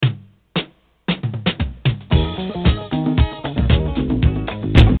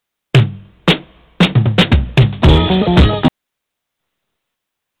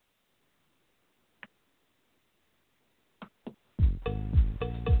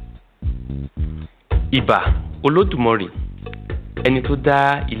Ìbà Olódùmarè, ẹni tó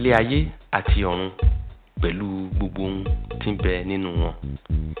dá ilé ayé àti ọ̀run pẹ̀lú gbogbo ohun tí ń bẹ nínú wọn.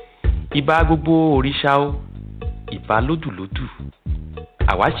 Ìbà gbogbo òrìṣà o, ìbà lódùlódù.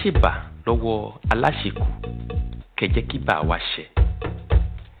 Àwa ṣèbà lọ́wọ́ aláṣekù, kẹjẹ́ kí bà wá ṣẹ.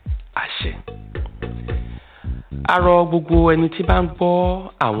 Àṣẹ. A rọ gbogbo ẹni tí bá ń gbọ́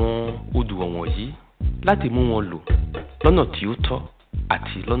àwọn odù wọ̀nyí láti mú wọn lò lọ́nà tí ó tọ́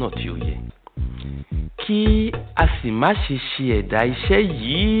àti lọ́nà tí ó yẹ. Kí a sì má ṣe ṣe ẹ̀dá iṣẹ́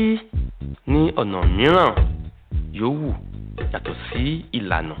yìí ní ọ̀nà mìíràn yòówù yàtọ̀ sí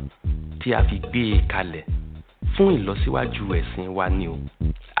ìlànà tí a fi gbé e kalẹ̀ fún ìlọsíwájú ẹ̀sìn wa ni o.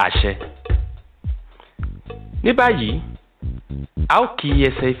 Àṣẹ. Ní báyìí, a ó kí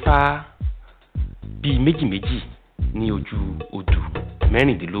ẹsẹ̀ Ifá bíi méjì ní ojú odù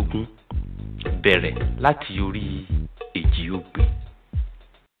mẹ́rìndínlógún bẹ̀rẹ̀ láti orí èjì ogbè.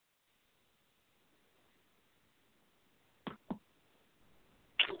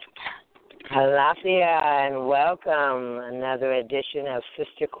 Alafia and welcome. Another edition of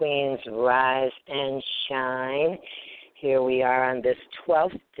Sister Queen's Rise and Shine. Here we are on this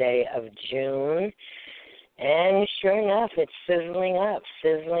 12th day of June. And sure enough, it's sizzling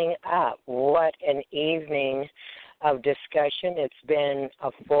up. What an evening of discussion. It's been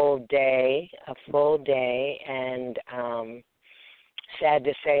a full day, and sad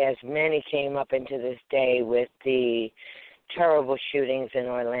to say, as many came up into this day with the terrible shootings in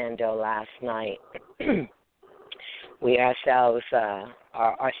Orlando last night. We ourselves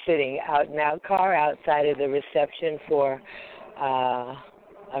are sitting out in our car outside of the reception for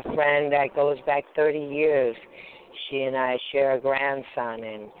a friend that goes back 30 years. She and I share a grandson,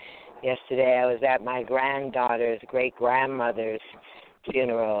 and yesterday I was at my granddaughter's great-grandmother's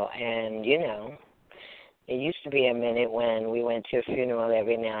funeral, and, you know, it used to be a minute when we went to a funeral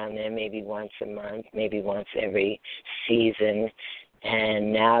every now and then, maybe once a month, maybe once every season,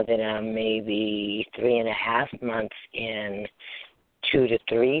 and now that I'm maybe 3.5 months in, 2 to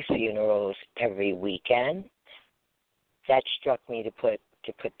 3 funerals every weekend, that struck me to put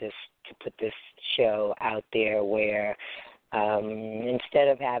this show out there where instead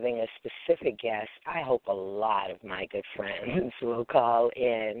of having a specific guest, I hope a lot of my good friends will call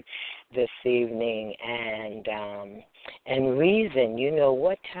in this evening and reason, you know,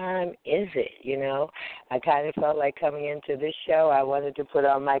 what time is it, you know? I kind of felt like coming into this show, I wanted to put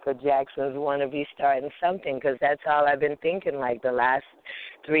on Michael Jackson's Wanna Be Starting Something, because that's all I've been thinking like the last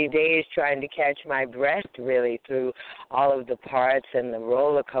 3 days, trying to catch my breath really through all of the parts and the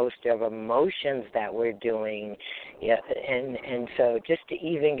roller coaster of emotions that we're doing. Yeah, and so just to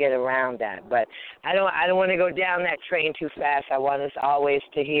even get around that. But I don't want to go down that train too fast. I want us always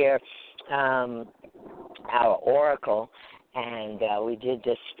to hear our oracle, and we did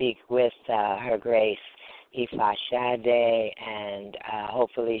just speak with Her Grace Ifa Shade, and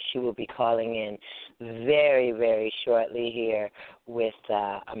hopefully she will be calling in very, very shortly here with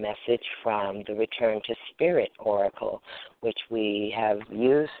a message from the Return to Spirit Oracle, which we have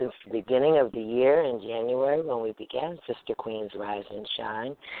used since the beginning of the year in January when we began Sister Queen's Rise and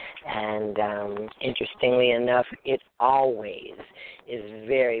Shine. And interestingly enough, it always is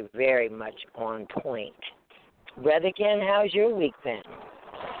very, very much on point. Brother Ken, how's your week been?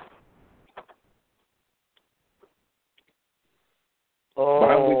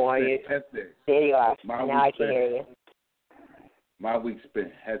 Oh, are you? Hectic. There you are. Now I can hear you. My week's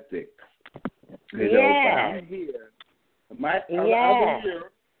been hectic. You know, but I'm here. I'm here.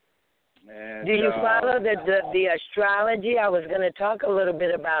 And, do you follow the astrology? I was going to talk a little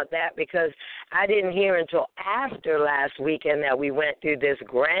bit about that because I didn't hear until after last weekend that we went through this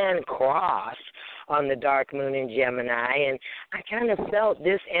grand cross on the dark moon in Gemini, and I kind of felt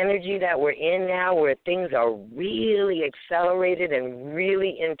this energy that we're in now where things are really accelerated and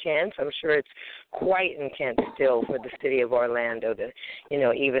really intense. I'm sure it's quite intense still for the city of Orlando,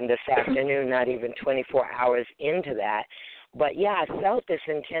 even this afternoon, not even 24 hours into that. But, yeah, I felt this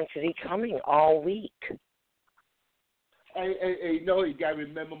intensity coming all week. Hey, you know, you got to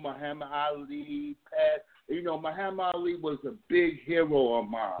remember Muhammad Ali passed. You know, Muhammad Ali was a big hero of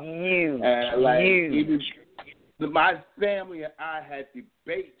mine. Huge. Even my family and I had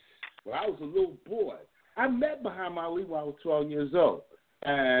debates when I was a little boy. I met Muhammad Ali when I was 12 years old.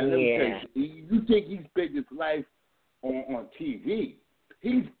 And let me tell you, you think he's big as life on TV.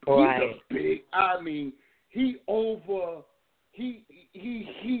 He's a big, I mean, he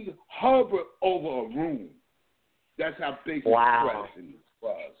hovered over a room. That's how big his presence is.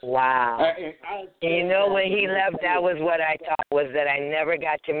 was. Wow. And you know, when he left, that was what I thought, was that I never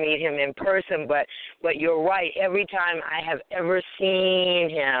got to meet him in person. But you're right. Every time I have ever seen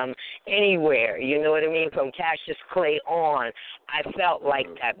him anywhere, you know what I mean, from Cassius Clay on, I felt like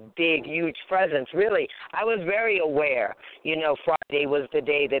that big, huge presence. Really, I was very aware. You know, Friday was the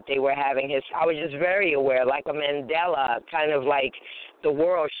day that they were having his. I was just very aware, like a Mandela, kind of like the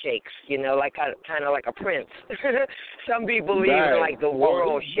world shakes, you know, like kind of like a prince. Some people even like the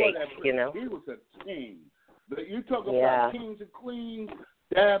world shakes, you know. He was a king. But you talk about kings and queens,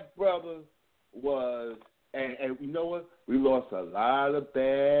 that brother was, and you know what? We lost a lot of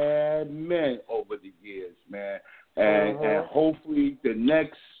bad men over the years, man. And hopefully the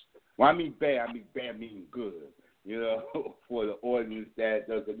next, well, I mean bad meaning good, you know, for the audience that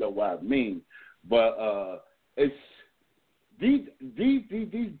doesn't know what I mean. But it's these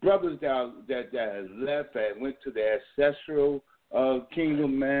brothers that have left and went to the ancestral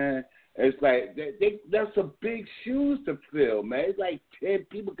kingdom, man. It's like that's some big shoes to fill, man. It's like 10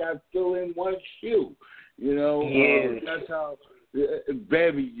 people got to fill in one shoe, you know. That's how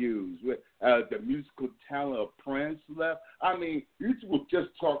very used. The musical talent of Prince left. I mean, you were just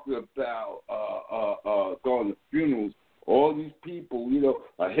talking about going to funerals. All these people, you know,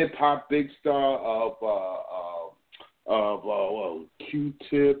 a hip hop big star of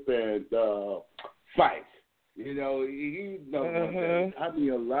Q-Tip and Fife. You know, I mean,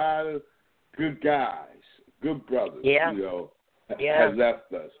 a lot of good guys, good brothers, you know, have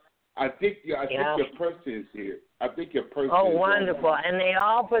left us. I think your person is here. I think your person is wonderful. And they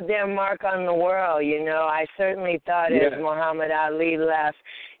all put their mark on the world, you know. I certainly thought as Muhammad Ali left,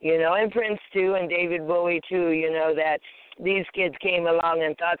 you know, and Prince too, and David Bowie too, you know, that these kids came along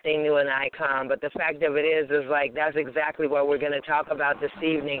and thought they knew an icon, but the fact of it is like that's exactly what we're going to talk about this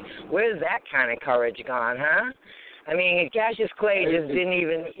evening. Where's that kind of courage gone, huh? I mean, Cassius Clay just didn't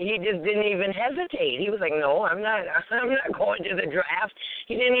even hesitate. He was like, no, I'm not going to the draft.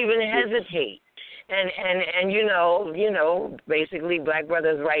 He didn't even hesitate. And you know, basically black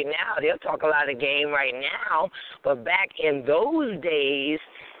brothers right now, they'll talk a lot of game right now, but back in those days,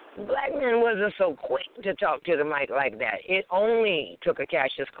 black men wasn't so quick to talk to the mic like that. It only took a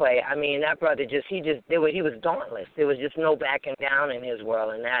Cassius Clay. I mean, that brother he was dauntless. There was just no backing down in his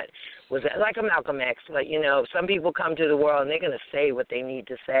world, and that was like a Malcolm X. But, you know, some people come to the world and they're going to say what they need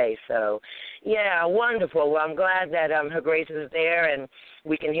to say. So, yeah, wonderful. Well, I'm glad that Her Grace is there and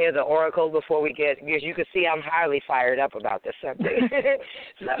we can hear the oracle before we get, because you can see I'm highly fired up about this subject.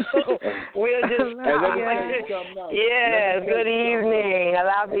 So we'll just good evening.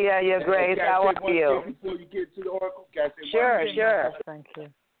 Alafia, Your Grace. How are you? Before you get to the oracle, sure. Thank you.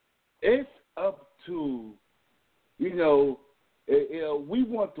 It's up to, you know, we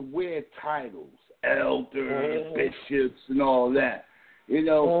want to wear titles, elders, bishops, and all that, you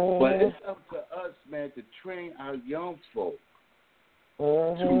know, but it's up to us, man, to train our young folk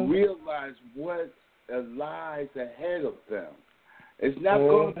to realize what lies ahead of them. It's not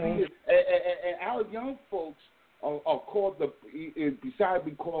going to be, and our young folks are called besides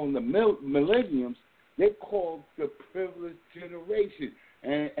we call them the millenniums, they're called the privileged generation,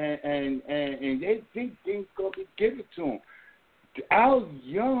 and they think things going to be given to them. Our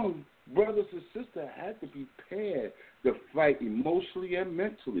young brothers and sisters have to be prepared to fight emotionally and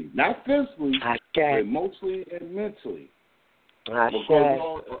mentally, not physically, but emotionally and mentally.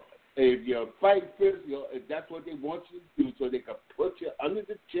 Because if you fight physically, if that's what they want you to do, so they can put you under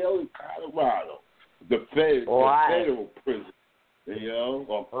the jail in Colorado, the federal prison, you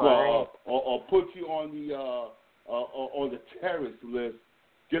know, or put you on the terrorist list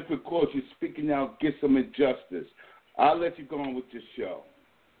just because you're speaking out against some injustice. I'll let you go on with your show.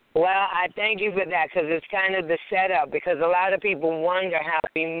 Well, I thank you for that because it's kind of the setup, because a lot of people wonder how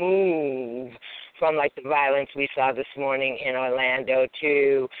we move from like the violence we saw this morning in Orlando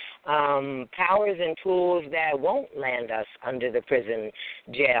to powers and tools that won't land us under the prison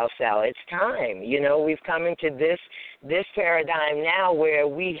jail cell. It's time. You know, we've come into this paradigm now where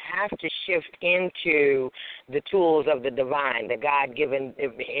we have to shift into the tools of the divine, the God-given,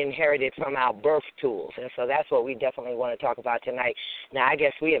 inherited from our birth tools. And so that's what we definitely want to talk about tonight. Now, I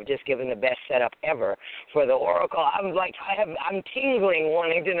guess we have just given the best setup ever for the oracle. I'm tingling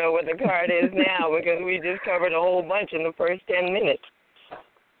wanting to know what the card is now because we just covered a whole bunch in the first 10 minutes.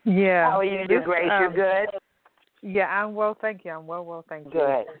 Yeah. How are you, Grace? You good? Yeah, I'm well, thank you. I'm well, thank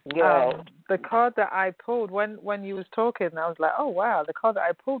you. Good. The card that I pulled when you was talking, I was like, oh, wow, the card that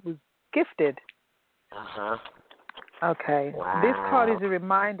I pulled was gifted. Uh-huh. Okay. Wow. This card is a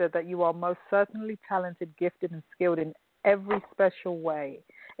reminder that you are most certainly talented, gifted, and skilled in every special way.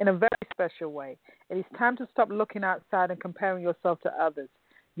 in a very special way. It is time to stop looking outside and comparing yourself to others.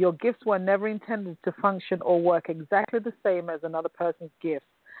 Your gifts were never intended to function or work exactly the same as another person's gifts.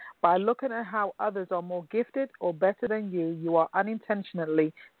 By looking at how others are more gifted or better than you, you are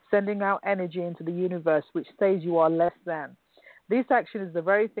unintentionally sending out energy into the universe which says you are less than. This action is the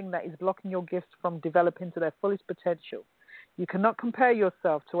very thing that is blocking your gifts from developing to their fullest potential. You cannot compare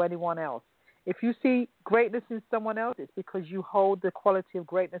yourself to anyone else. If you see greatness in someone else, it's because you hold the quality of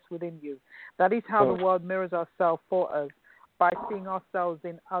greatness within you. That is how the world mirrors ourselves for us, by seeing ourselves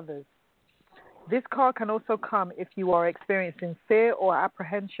in others. This card can also come if you are experiencing fear or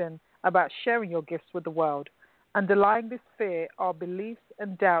apprehension about sharing your gifts with the world. Underlying this fear are beliefs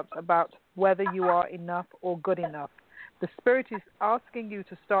and doubts about whether you are enough or good enough. The Spirit is asking you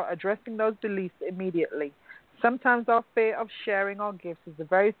to start addressing those beliefs immediately. Sometimes our fear of sharing our gifts is the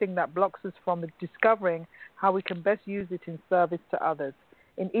very thing that blocks us from discovering how we can best use it in service to others.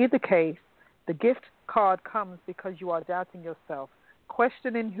 In either case, the gift card comes because you are doubting yourself,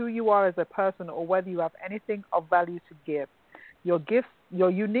 questioning who you are as a person or whether you have anything of value to give.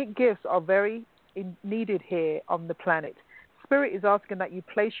 Your unique gifts are very needed here on the planet. Spirit is asking that you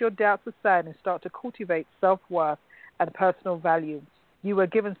place your doubts aside and start to cultivate self-worth and personal value. You were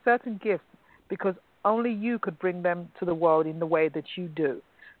given certain gifts because only you could bring them to the world in the way that you do.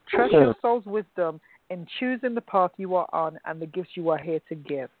 Trust your soul's wisdom in choosing the path you are on and the gifts you are here to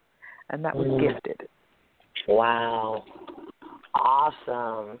give. And that was gifted. Wow.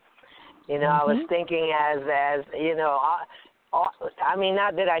 Awesome. You know, I was thinking as you know, I mean,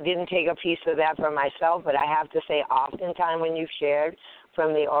 not that I didn't take a piece of that for myself, but I have to say oftentimes when you've shared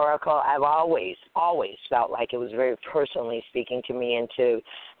from the Oracle, I've always felt like it was very personally speaking to me and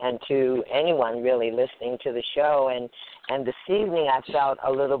to anyone really listening to the show. And this evening I felt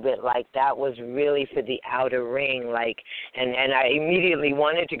a little bit like that was really for the outer ring, like, and I immediately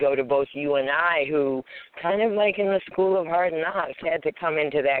wanted to go to both you and I, who kind of like in the school of hard knocks had to come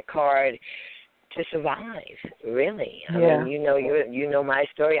into that card to survive, really. I mean, you know my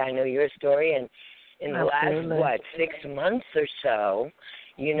story, I know your story, and in the last, 6 months or so,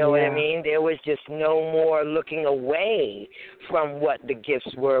 you know what I mean? There was just no more looking away from what the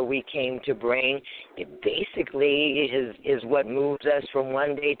gifts were we came to bring. It basically is what moves us from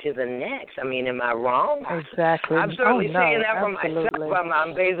one day to the next. I mean, am I wrong? Exactly. I'm certainly saying that for myself.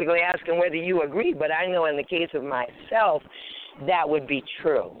 I'm basically asking whether you agree, but I know in the case of myself, that would be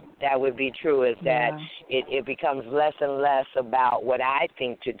true. That would be true, is that it becomes less and less about what I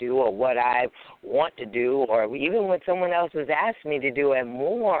think to do or what I want to do, or even what someone else has asked me to do, and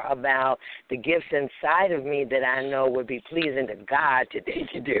more about the gifts inside of me that I know would be pleasing to God today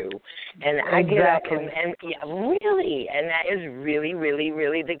to do. And I get up and really, and that is really, really,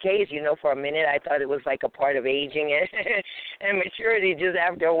 really the case. You know, for a minute I thought it was like a part of aging and maturity. Just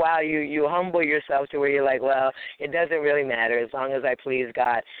after a while you humble yourself to where you're like, well, it doesn't really matter as long as I please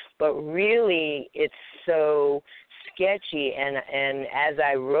God. But really, it's so sketchy. And as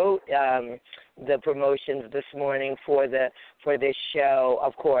I wrote the promotions this morning for this show,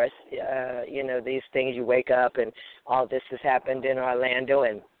 of course, you know, these things, you wake up and all this has happened in Orlando,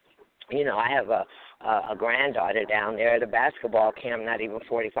 and you know, I have a granddaughter down there at a basketball camp not even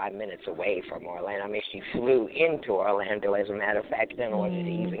 45 minutes away from Orlando. I mean, she flew into Orlando, as a matter of fact, in order to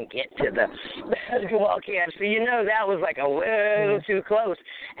even get to the basketball camp. So, you know, that was like a little too close.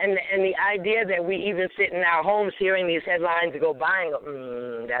 And the idea that we even sit in our homes hearing these headlines go by and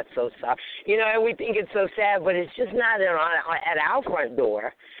go, that's so soft. You know, and we think it's so sad, but it's just not at our front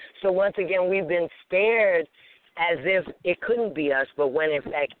door. So once again, we've been spared as if it couldn't be us, but when in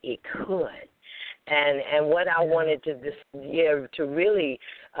fact it could. And what I wanted to really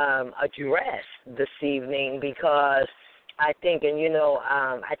address this evening, because I think, and you know,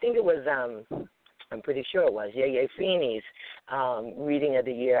 I think it was, I'm pretty sure it was Iya Boone's reading of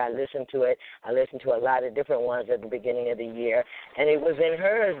the year. I listened to it. I listened to a lot of different ones at the beginning of the year, and it was in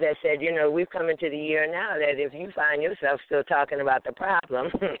hers that said, you know, we've come into the year now that if you find yourself still talking about the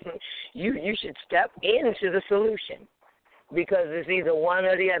problem, you should step into the solution. Because it's either one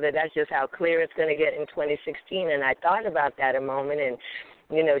or the other. That's just how clear it's going to get in 2016. And I thought about that a moment, and,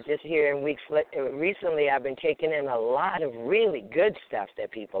 you know, just here in weeks recently, I've been taking in a lot of really good stuff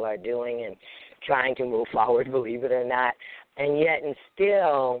that people are doing and trying to move forward, believe it or not. And yet, and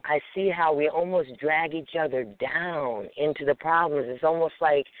still, I see how we almost drag each other down into the problems. It's almost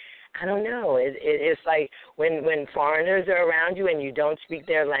like I don't know. It's like when foreigners are around you and you don't speak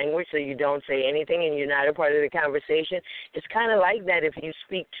their language, so you don't say anything and you're not a part of the conversation. It's kind of like that if you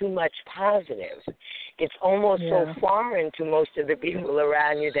speak too much positive. It's almost so foreign to most of the people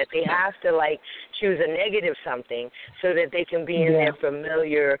around you that they have to, like, choose a negative something so that they can be in their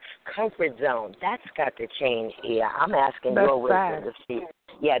familiar comfort zone. That's got to change, Iya. I'm asking your wisdom to speak.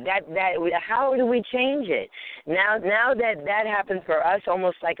 Yeah, that how do we change it? Now that happened for us,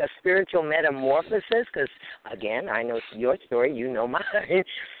 almost like a spiritual metamorphosis, because, again, I know your story, you know mine.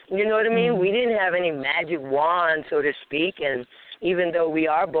 You know what I mean? We didn't have any magic wand, so to speak, and even though we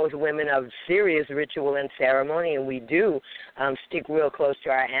are both women of serious ritual and ceremony, and we do stick real close to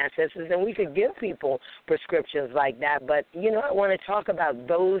our ancestors, and we could give people prescriptions like that. But, you know, I want to talk about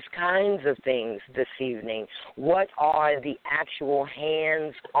those kinds of things this evening. What are the actual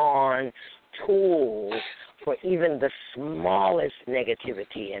hands-on tools for even the smallest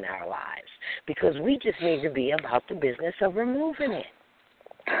negativity in our lives? Because we just need to be about the business of removing it.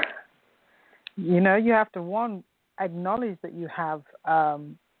 You know, you have to, acknowledge that you have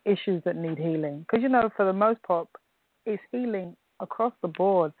issues that need healing. Because, you know, for the most part, it's healing across the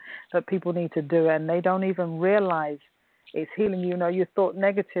board that people need to do, and they don't even realize it's healing. You know, you thought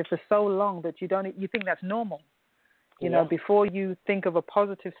negative for so long that you think that's normal. You know, before you think of a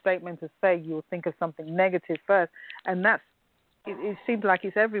positive statement to say, you'll think of something negative first, and it seems like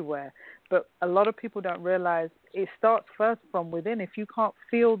it's everywhere. But a lot of people don't realize it starts first from within. If you can't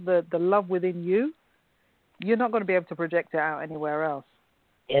feel the love within you, you're not going to be able to project it out anywhere else.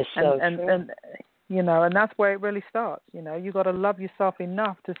 It's so true. And you know, and that's where it really starts. You know, you got to love yourself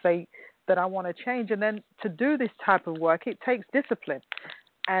enough to say that I want to change. And then to do this type of work, it takes discipline.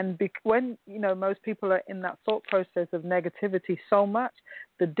 And when, you know, most people are in that thought process of negativity so much,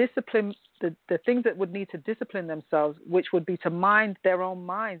 the discipline, the things that would need to discipline themselves, which would be to mind their own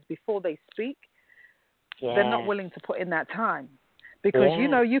minds before they speak, they're not willing to put in that time. Because, you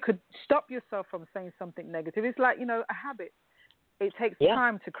know, you could stop yourself from saying something negative. It's like, you know, a habit. It takes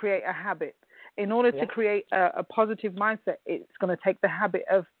time to create a habit. In order to create a positive mindset, it's going to take the habit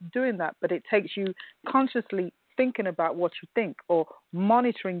of doing that. But it takes you consciously thinking about what you think or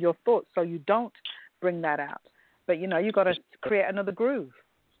monitoring your thoughts so you don't bring that out. But, you know, you got to create another groove,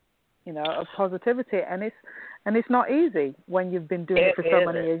 you know, of positivity. And it's not easy when you've been doing it for so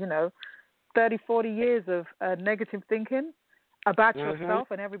many years, you know, 30, 40 years of negative thinking about yourself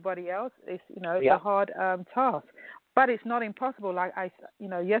and everybody else. It's, you know, it's a hard task, but it's not impossible. Like you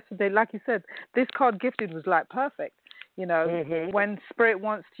know, yesterday, like you said, this card gifted was like perfect. You know, when Spirit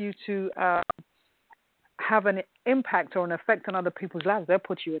wants you to have an impact or an effect on other people's lives, they'll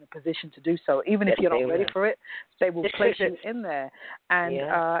put you in a position to do so. Even if you're not ready for it, they will place you in there. And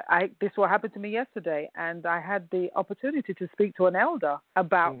this is what happened to me yesterday, and I had the opportunity to speak to an elder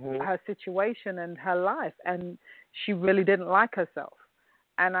about her situation and her life, and she really didn't like herself.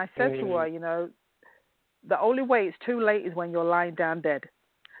 And I said to her, you know, the only way it's too late is when you're lying down dead.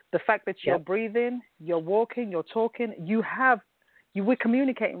 The fact that you're breathing, you're walking, you're talking, we're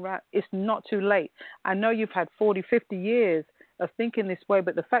communicating, right? It's not too late. I know you've had 40, 50 years of thinking this way,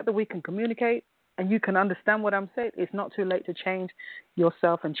 but the fact that we can communicate and you can understand what I'm saying, it's not too late to change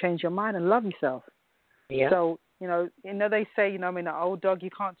yourself and change your mind and love yourself. Yeah. So, you know, they say, you know, I mean, an old dog, you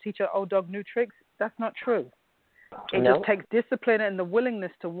can't teach an old dog new tricks. That's not true. It just takes discipline and the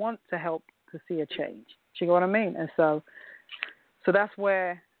willingness to want to help to see a change. Do you know what I mean? And so that's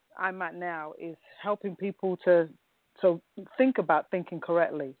where I'm at now, is helping people to think about thinking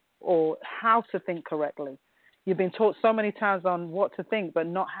correctly or how to think correctly. You've been taught so many times on what to think, but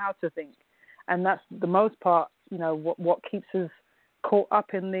not how to think. And that's the most part, you know, what keeps us caught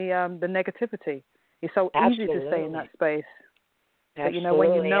up in the negativity. It's so easy to stay in that space. But, you know,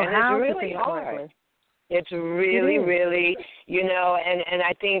 when you know how to think correctly. It's really, really, you know, and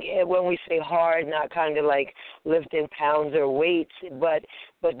I think when we say hard, not kind of like lifting pounds or weights, but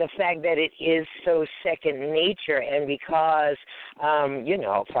the fact that it is so second nature, and because, you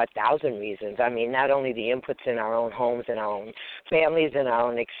know, for 1,000 reasons. I mean, not only the inputs in our own homes and our own families and our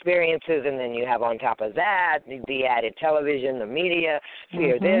own experiences, and then you have on top of that the added television, the media,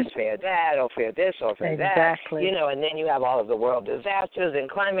 fear this, fear that, or fear this, or fear that. You know, and then you have all of the world disasters and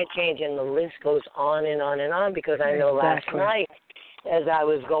climate change, and the list goes on and on and on, because I know last night, as I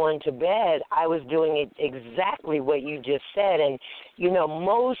was going to bed, I was doing it exactly what you just said. And, you know,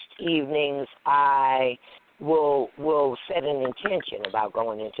 most evenings I will set an intention about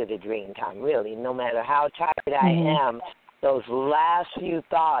going into the dream time, really, no matter how tired I am. Those last few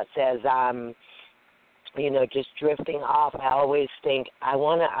thoughts as I'm, you know, just drifting off, I always think I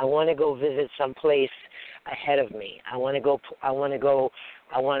want to go visit some place ahead of me. I want to go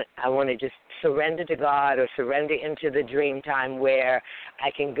I want to just surrender to God or surrender into the dream time where I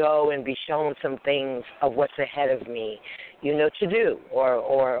can go and be shown some things of what's ahead of me, to do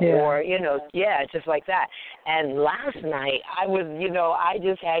or just like that. And last night I was, I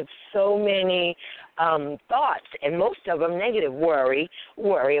just had so many thoughts, and most of them negative. Worry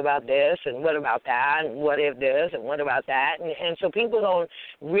about this, and what about that, and what if this, and what about that, and so people don't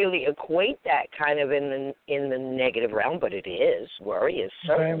really equate that kind of in the negative realm, but it is. Worry is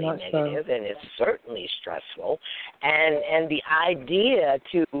certainly negative, and it's certainly stressful, and the idea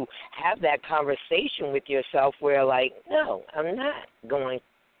to have that conversation with yourself where, like, no, I'm not going.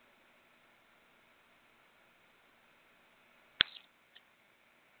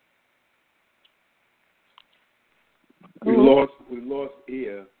 We lost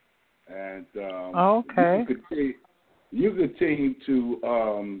Iya, and okay. You continue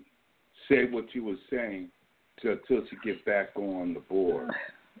to say what you were saying until she gets back on the board.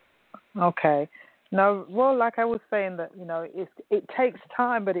 Okay. No, well, like I was saying, that it takes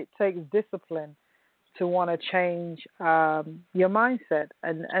time, but it takes discipline to want to change your mindset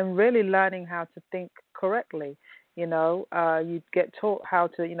and really learning how to think correctly. You get taught how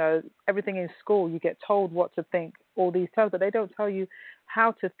to, everything in school, you get told what to think all these times, but they don't tell you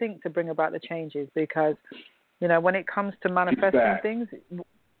how to think to bring about the changes, because, when it comes to manifesting things,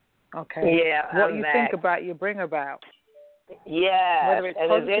 okay, what you think about, you bring about. Yeah, whether it's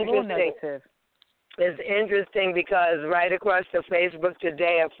positive or negative. It's interesting because right across the Facebook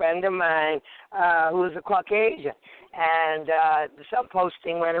today, a friend of mine who's a Caucasian, and some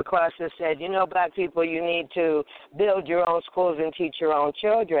posting went across and said, Black people, you need to build your own schools and teach your own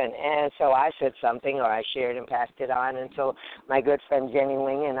children. And so I said something, or I shared and passed it on. And so my good friend Jenny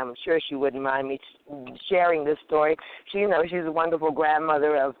Wing, and I'm sure she wouldn't mind me sharing this story. She's a wonderful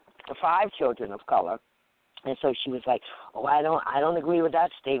grandmother of 5 children of color. And so she was like, oh, I don't agree with that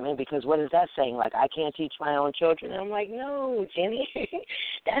statement, because what is that saying? Like, I can't teach my own children? And I'm like, no, Jenny,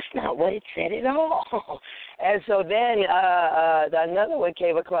 that's not what it said at all. And so then another one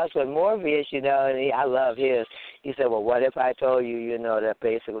came across with Morpheus, and I love his. He said, well, what if I told you, that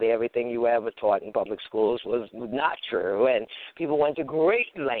basically everything you ever taught in public schools was not true, and people went to great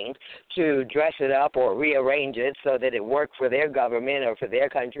length to dress it up or rearrange it so that it worked for their government or for their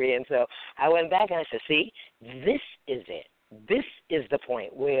country. And so I went back and I said, see, this is it. This is the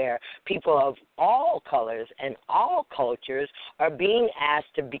point where people of all colors and all cultures are being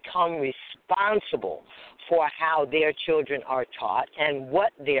asked to become responsible for how their children are taught and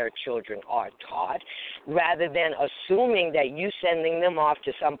what their children are taught, rather than assuming that you sending them off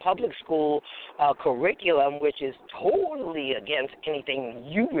to some public school curriculum, which is totally against anything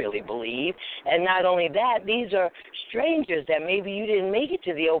you really believe. And not only that, these are strangers that maybe you didn't make it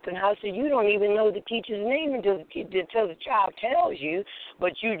to the open house, so you don't even know the teacher's name until the child tells you,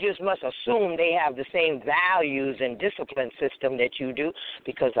 but you just must assume they have the same values and discipline system that you do,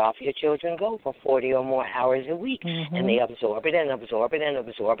 because off your children go for 40 or more hours a week, and they absorb it and absorb it and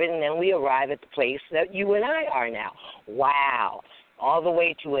absorb it, and then we arrive at the place that you and I are now. Wow. All the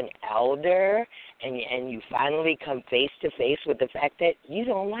way to an elder, and you finally come face to face with the fact that you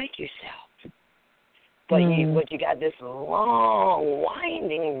don't like yourself. But you got this long,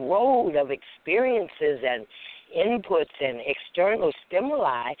 winding road of experiences and inputs and external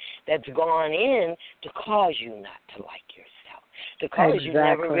stimuli that's gone in to cause you not to like yourself, to cause you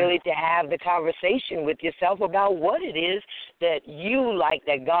never really to have the conversation with yourself about what it is that you like,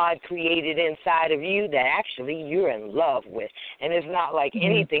 that God created inside of you, that actually you're in love with, and it's not like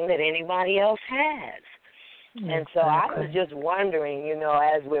anything that anybody else has. And so I was just wondering,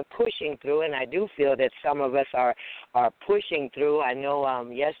 as we're pushing through, and I do feel that some of us are pushing through. I know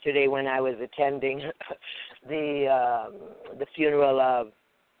yesterday when I was attending the funeral of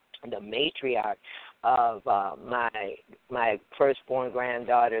the matriarch of my firstborn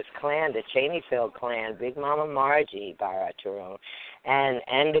granddaughter's clan, the Cheneyfield clan, Big Mama Margie Baraturon.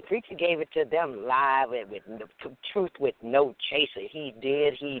 And the preacher gave it to them live with truth with no chaser. He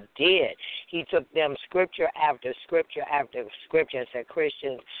did. He took them scripture after scripture after scripture and said,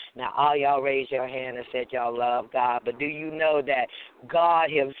 Christians, now all y'all raised your hand and said y'all love God, but do you know that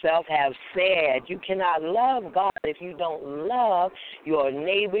God himself has said you cannot love God if you don't love your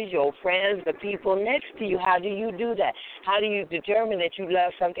neighbors, your friends, the people next to you? How do you do that? How do you determine that you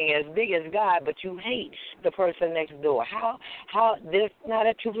love something as big as God, but you hate the person next door? How there's not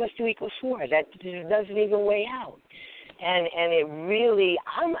a 2 + 2 = 4. That doesn't even weigh out. and it really,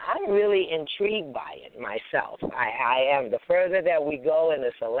 I'm really intrigued by it myself. I am. The further that we go in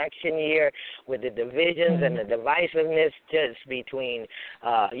this election year with the divisions and the divisiveness just between,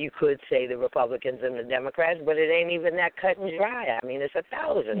 you could say, the Republicans and the Democrats, but it ain't even that cut and dry. I mean, it's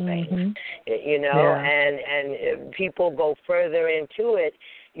 1,000 things, you know, and people go further into it,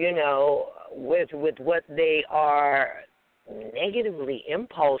 you know, with what they are negatively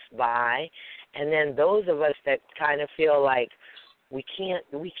impulsed by, and then those of us that kind of feel like we can't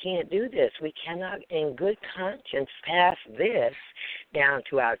do this. We cannot in good conscience pass this down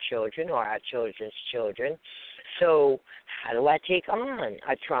to our children or our children's children. So how do I take on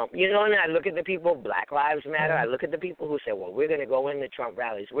a Trump? You know, and I look at the people, Black Lives Matter, I look at the people who say, well, we're going to go in the Trump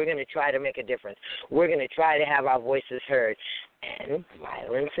rallies. We're going to try to make a difference. We're going to try to have our voices heard. And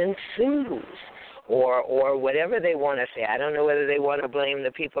violence ensues. Or whatever they want to say. I don't know whether they want to blame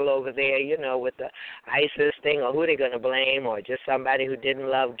the people over there, you know, with the ISIS thing, or who they're going to blame, or just somebody who didn't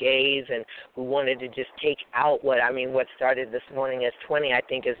love gays and who wanted to just take out what started this morning as 20, I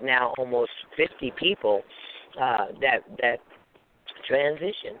think is now almost 50 people that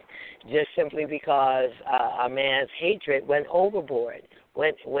transitioned, just simply because a man's hatred went overboard,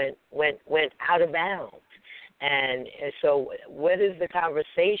 went out of bounds. And so what is the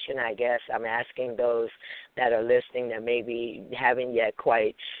conversation, I guess, I'm asking those that are listening that maybe haven't yet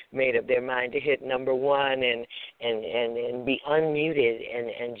quite made up their mind to hit number one and be unmuted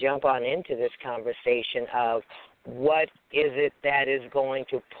and jump on into this conversation of what is it that is going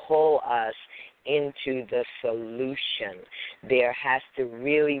to pull us into the solution. There has to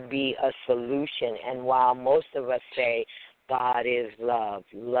really be a solution. And while most of us say God is love,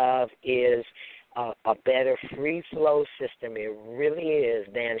 love is a better free flow system, it really is,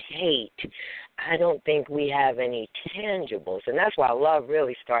 than hate, I don't think we have any tangibles. And that's why I love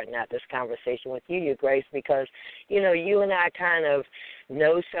really starting out this conversation with you, Your Grace, because, you know, you and I kind of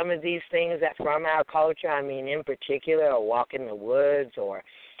know some of these things that from our culture. I mean, in particular, a walk in the woods or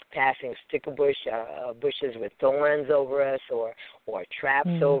passing sticker bushes with thorns over us or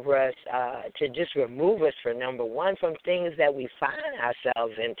traps over us to just remove us, for number one, from things that we find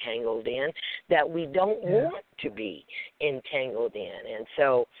ourselves entangled in that we don't want to be entangled in. And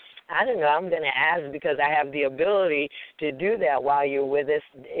so, I don't know, I'm going to ask, because I have the ability to do that while you're with us,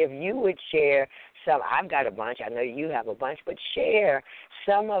 if you would share some. I've got a bunch. I know you have a bunch, but share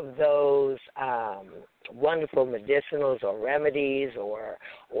some of those wonderful medicinals or remedies or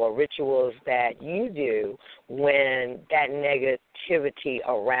rituals that you do when that negativity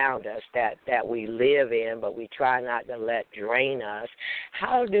around us that we live in, but we try not to let drain us.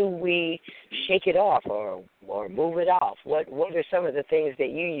 How do we shake it off or move it off? What are some of the things that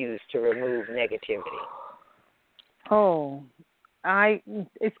you use to remove negativity?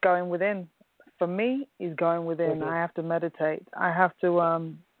 It's going within. For me, is going within. I have to meditate. I have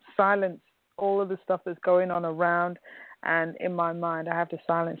to silence all of the stuff that's going on around, and in my mind, I have to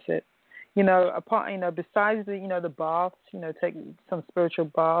silence it. You know, besides the baths, take some spiritual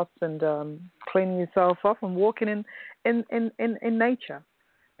baths and cleaning yourself off and walking in nature,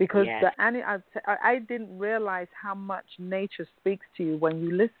 because I didn't realize how much nature speaks to you when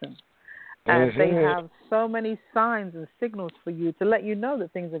you listen. And they have so many signs and signals for you to let you know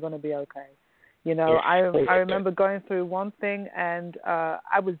that things are going to be okay. You know, I remember going through one thing, and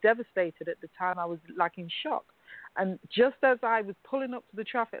I was devastated at the time. I was like in shock. And just as I was pulling up to the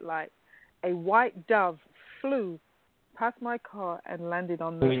traffic light, a white dove flew past my car and landed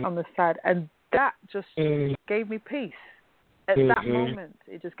on the side. And that just gave me peace. At that moment,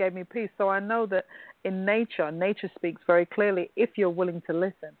 it just gave me peace. So I know that in nature speaks very clearly if you're willing to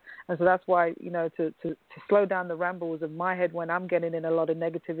listen. And so that's why, to slow down the rambles of my head when I'm getting in a lot of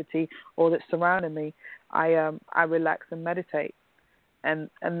negativity or that's surrounding me, I relax and meditate. And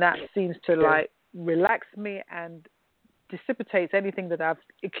that seems to relax me and dissipates anything that I've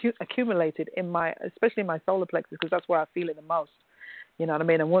accumulated in especially my solar plexus, because that's where I feel it the most. You know what I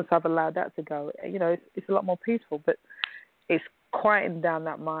mean? And once I've allowed that to go, it's a lot more peaceful. But it's quieting down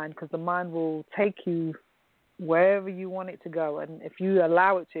that mind, because the mind will take you wherever you want it to go. And if you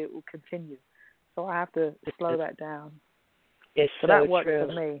allow it to, it will continue. So I have to slow that down. So that works true.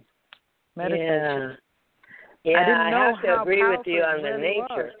 for me. Meditation. Yeah, I have to agree with you on the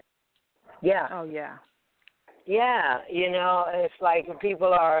nature. Was. Yeah. Oh, yeah. Yeah, it's like people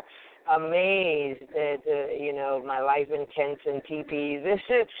are amazed at, my life in tents and teepees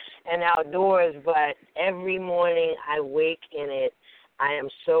and outdoors, but every morning I wake in it, I am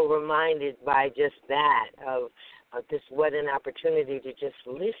so reminded by just that of what an opportunity to just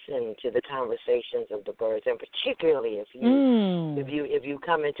listen to the conversations of the birds, and particularly if you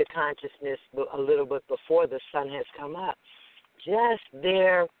come into consciousness a little bit before the sun has come up, just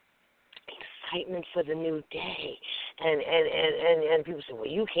their excitement for the new day. And people say, well,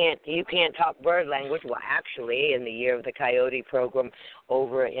 you can't talk bird language. Well, actually, in the year of the Coyote program,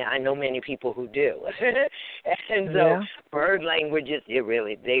 I know many people who do. And so bird language is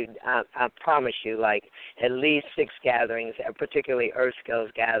I promise you, like at least 6 gatherings, particularly Earth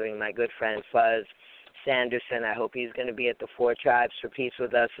Skills gathering. My good friend Fuzz Sanderson, I hope he's going to be at the 4 Tribes for Peace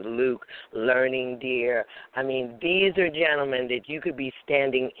with us. Luke, Learning Deer. I mean, these are gentlemen that you could be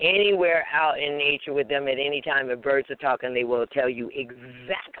standing anywhere out in nature with them at any time. If birds are talking, they will tell you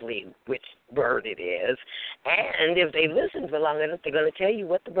exactly which bird it is. And if they listen for long enough, they're going to tell you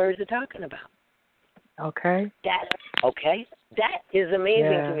what the birds are talking about. Okay. That is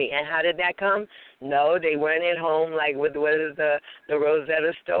amazing to me. And how did that come? No, they weren't at home like with the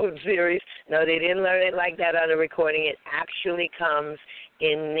Rosetta Stone series. No, they didn't learn it like that on a recording. It actually comes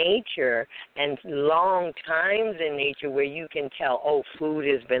in nature and long times in nature where you can tell, food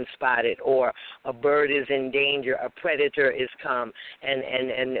has been spotted, or a bird is in danger, a predator is come,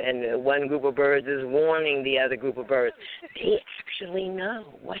 and one group of birds is warning the other group of birds. They actually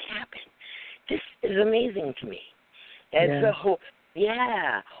know what happened. This is amazing to me. And so,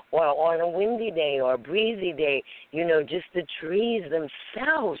 or on a windy day or a breezy day, just the trees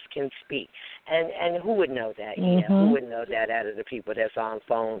themselves can speak. And who would know that? Who would know that out of the people that's on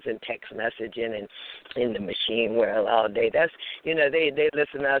phones and text messaging and in the machine world all day? That's, they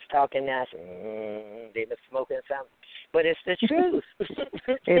listen to us talking now. They've been smoking something. But it's the truth.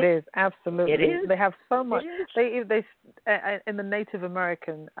 It is, absolutely. It is. They have so much. They in the Native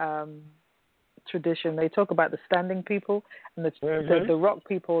American tradition, they talk about the standing people and the rock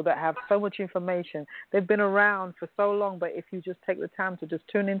people that have so much information. They've been around for so long, but if you just take the time to just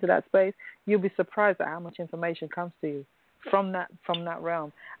tune into that space, you'll be surprised at how much information comes to you from that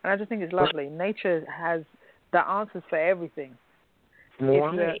realm. And I just think it's lovely. Nature has the answers for everything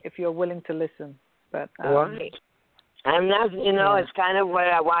if you're willing to listen. But right. And that's, it's kind of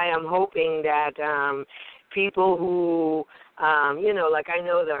why I'm hoping that people who, like I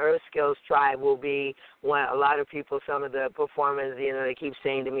know the Earth Skills tribe will be a lot of people, some of the performers, they keep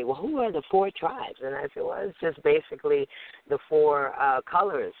saying to me, well, who are the 4 tribes? And I said, well, it's just basically the 4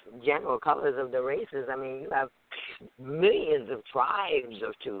 colors, general colors of the races. I mean, you have millions of tribes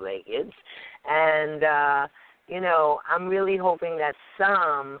of 2-leggeds. And, I'm really hoping that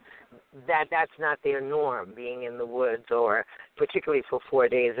that's not their norm, being in the woods, or particularly for 4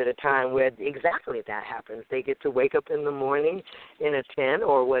 days at a time, where exactly that happens. They get to wake up in the morning in a tent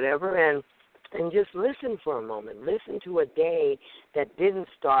or whatever and just listen for a moment. Listen to a day that didn't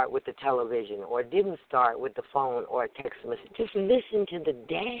start with the television or didn't start with the phone or a text message. Just listen to the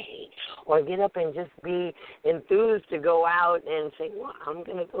day, or get up and just be enthused to go out and say, well, I'm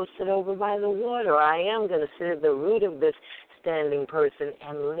going to go sit over by the water, or I am going to sit at the root of this standing person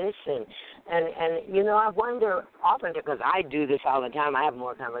and listen. And I wonder often, because I do this all the time, I have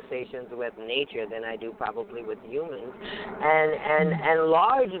more conversations with nature than I do probably with humans, and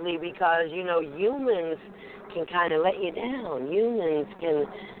largely because, humans can kind of let you down. Humans can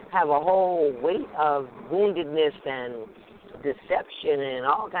have a whole weight of woundedness and deception and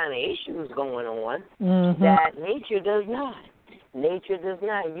all kind of issues going on that nature does not. Nature does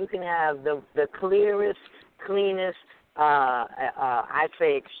not. You can have the clearest, cleanest, I'd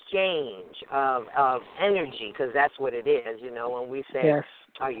say exchange of energy, because that's what it is, when we say,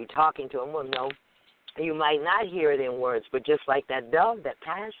 are you talking to them? Well, no, you might not hear it in words, but just like that dove that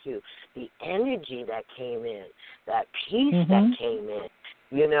passed you, the energy that came in, that peace that came in,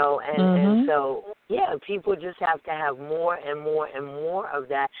 and so, people just have to have more and more and more of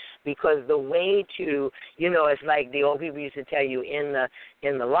that, because the way to, it's like the old people used to tell you, in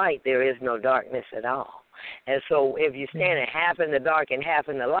the light, there is no darkness at all. And so if you stand half in the dark and half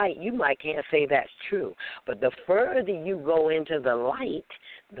in the light, you can't say that's true. But the further you go into the light,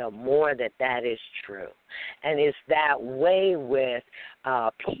 the more that is true. And it's that way with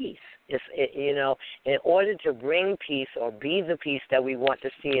peace. In order to bring peace or be the peace that we want to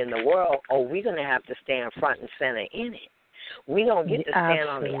see in the world, we're going to have to stand front and center in it. We don't get to stand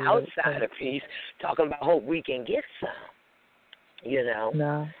on the outside of peace talking about hope we can get some,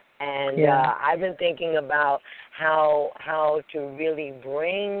 No. And I've been thinking about how to really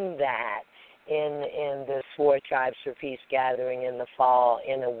bring that in this 4 Tribes for Peace gathering in the fall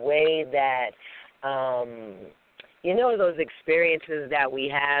in a way that, those experiences that we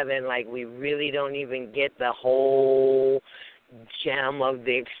have, and like we really don't even get the whole gem of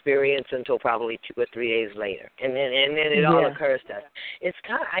the experience until probably 2 or 3 days later, and then it all occurs to us.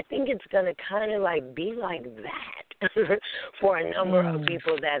 I think it's going to kind of like be like that for a number of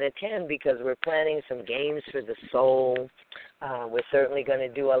people that attend, because we're planning some games for the soul. We're certainly going to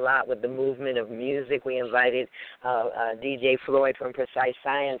do a lot with the movement of music. We invited DJ Floyd from Precise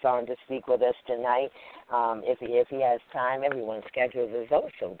Science on to speak with us tonight. If he has time, everyone's schedules is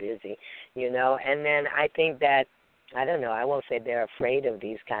so busy, And then I think that, I don't know, I won't say they're afraid of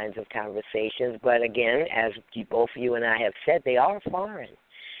these kinds of conversations, but again, as both you and I have said, they are foreign.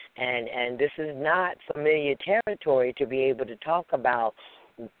 And this is not familiar territory to be able to talk about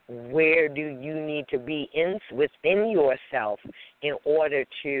where do you need to be within yourself in order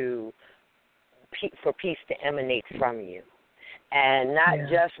for peace to emanate from you. And not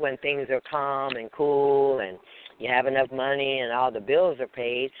just when things are calm and cool and you have enough money and all the bills are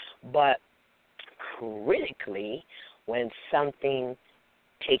paid, but critically when something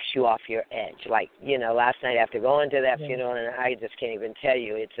takes you off your edge. Like, last night after going to that funeral, and I just can't even tell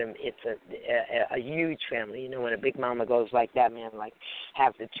you, it's a huge family. When a big mama goes like that, man, like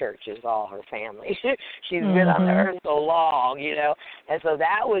half the church is all her family. She's been on the earth so long, And so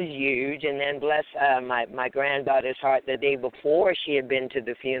that was huge. And then bless my granddaughter's heart, the day before she had been to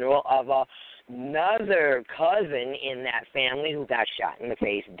the funeral of another cousin in that family who got shot in the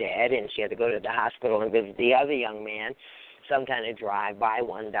face dead, and she had to go to the hospital and visit the other young man. Some kind of drive-by.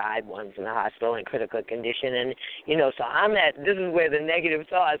 One died, one's in the hospital in critical condition. And, so this is where the negative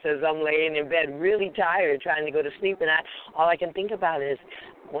thought says I'm laying in bed really tired trying to go to sleep. And all I can think about is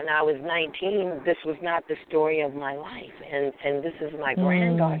when I was 19, this was not the story of my life. And this is my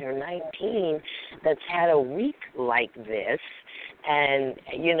granddaughter, 19, that's had a week like this and,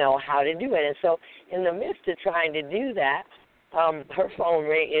 how to do it. And so in the midst of trying to do that, her phone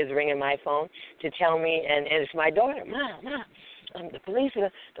is ringing my phone to tell me, and it's my daughter, Ma, the police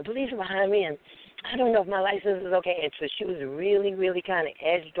are behind me, and I don't know if my license is okay. And so she was really, really kind of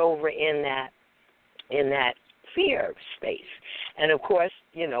edged over in that fear space. And of course,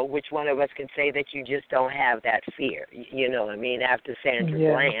 which one of us can say that you just don't have that fear? After Sandra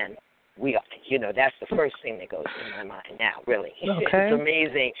Bland. That's the first thing that goes through my mind now, really. Okay. It's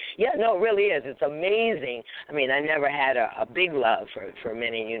amazing. Yeah, no, it really is. It's amazing. I never had a big love for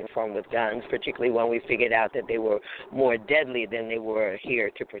men in uniform with guns, particularly when we figured out that they were more deadly than they were here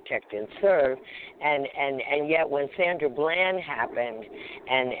to protect and serve. And yet when Sandra Bland happened,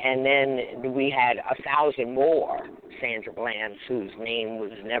 and then we had 1,000 more Sandra Blands whose name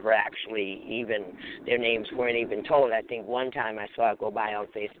was never actually their names weren't even told. I think one time I saw it go by on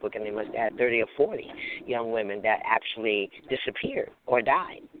Facebook, and they must have had 30 or 40 young women that actually disappeared or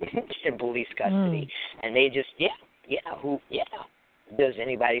died in police custody. And they just, does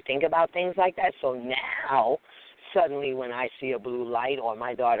anybody think about things like that? So now, suddenly when I see a blue light or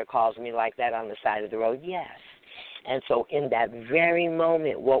my daughter calls me like that on the side of the road, yes. And so in that very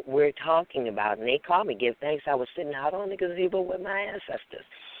moment, what we're talking about, and they called me, give thanks, I was sitting out on the gazebo with my ancestors.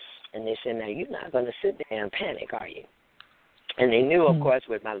 And they said, now you're not going to sit there and panic, are you? And they knew, of course,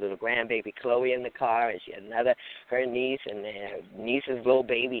 with my little grandbaby Chloe in the car, and she had her niece, and her niece's little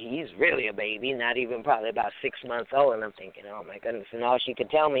baby. He's really a baby, not even probably about 6 months old. And I'm thinking, oh, my goodness. And all she could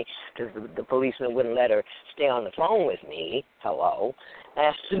tell me, because the policeman wouldn't let her stay on the phone with me, hello.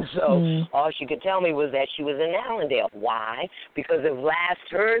 And so all she could tell me was that she was in Allendale. Why? Because if last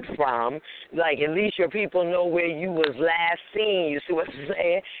heard from, like, at least your people know where you was last seen. You see what I'm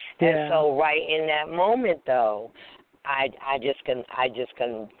saying? Yeah. And so right in that moment, though, I just can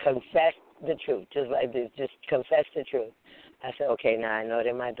confess the truth, just confess the truth. I said, okay, now I know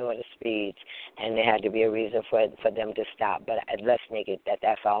that my daughter speeds, and there had to be a reason for them to stop. But let's make it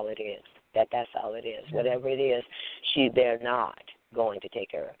that's all it is. That's all it is. Whatever it is, they're not going to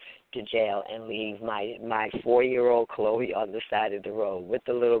take her to jail and leave my 4-year-old Chloe on the side of the road with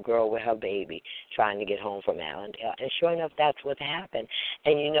the little girl with her baby trying to get home from Allendale. And sure enough, that's what happened.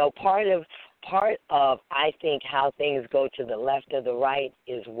 And, part of, I think, how things go to the left or the right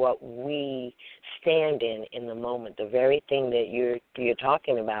is what we stand in the moment. The very thing that you're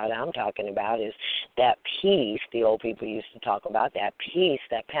talking about, I'm talking about, is that peace the old people used to talk about, that peace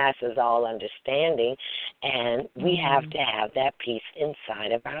that passes all understanding, and we have to have that peace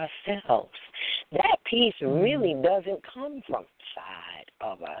inside of ourselves. That peace really doesn't come from outside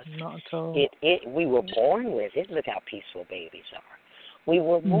of us. Not at all. We were born with it. Look how peaceful babies are. We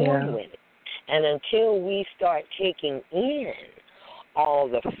were born with it. And until we start taking in all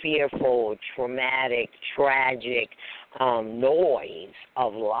the fearful, traumatic, tragic noise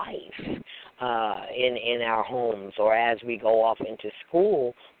of life in our homes, or as we go off into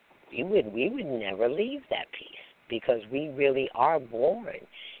school, we would never leave that peace, because we really are born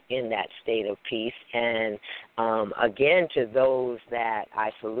in that state of peace. And again, to those that I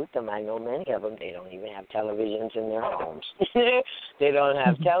salute them, I know many of them, they don't even have televisions in their homes. They don't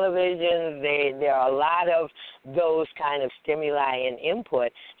have televisions. There are a lot of those kind of stimuli and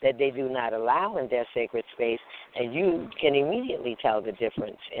input that they do not allow in their sacred space, and you can immediately tell the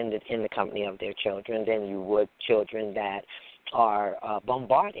difference in the company of their children than you would children that are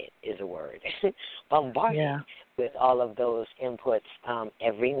bombarded, is a word, bombarded with all of those inputs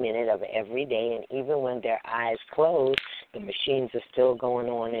every minute of every day, and even when their eyes close, the machines are still going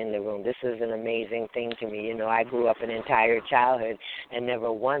on in the room. This is an amazing thing to me. You know, I grew up an entire childhood, and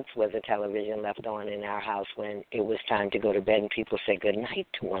never once was a television left on in our house when it was time to go to bed, and people said good night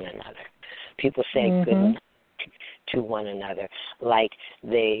to one another. People said good night to one another, like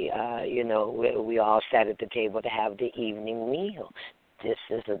they, we all sat at the table to have the evening meal.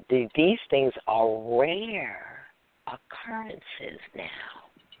 These things are rare occurrences now.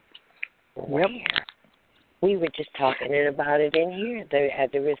 Rare. We were just talking about it in here,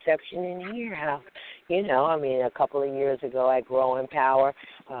 at the reception in here, how, a couple of years ago at Grow in Power,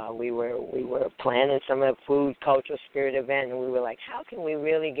 we were planning some of the food, cultural, spirit event, and we were like, how can we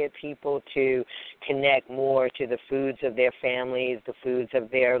really get people to connect more to the foods of their families, the foods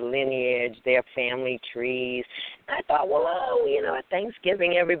of their lineage, their family trees? And I thought, at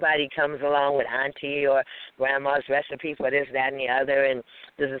Thanksgiving, everybody comes along with auntie or grandma's recipe for this, that, and the other, and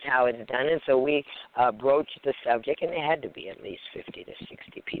this is how it's done. And so we broached the subject, and there had to be at least 50 to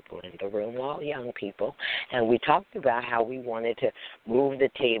 60 people in the room, all young people. And we talked about how we wanted to move the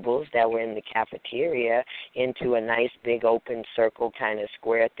tables that were in the cafeteria into a nice big open circle kind of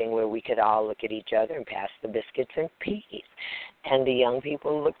square thing where we could all look at each other and pass the biscuits and peas. And the young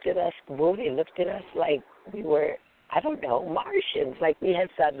people looked at us, they looked at us like we were, Martians, like we had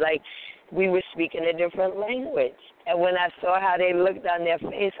said, like we were speaking a different language. And when I saw how they looked on their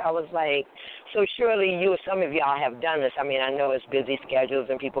face, I was like, so surely some of y'all have done this. I mean, I know it's busy schedules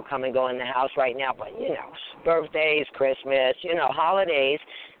and people come and go in the house right now, but, birthdays, Christmas, holidays,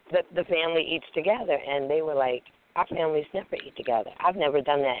 the family eats together. And they were like, our families never eat together. I've never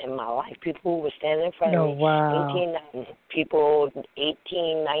done that in my life. People who were standing in front of me, people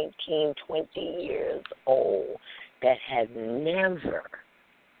 18, 19, 20 years old that had never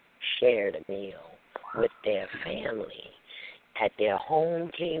shared a meal with their family at their home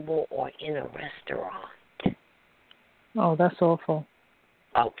table or in a restaurant. Oh, that's awful.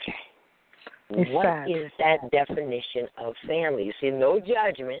 Okay. What sad. Is that definition of family? You see, no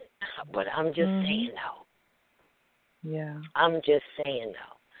judgment, but I'm just saying no. Yeah. I'm just saying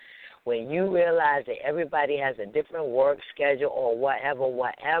no. When you realize that everybody has a different work schedule or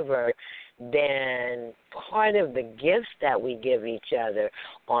whatever, then part of the gifts that we give each other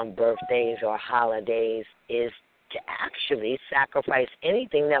on birthdays or holidays is to actually sacrifice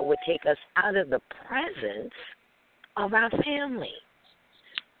anything that would take us out of the presence of our family.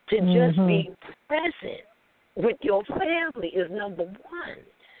 To just be present with your family is number one.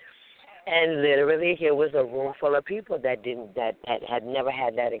 And literally, here was a room full of people that had never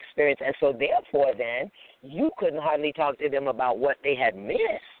had that experience, and so therefore, then you couldn't hardly talk to them about what they had missed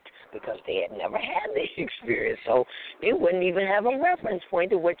because they had never had this experience. So they wouldn't even have a reference point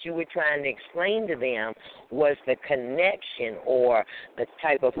to what you were trying to explain to them was the connection or the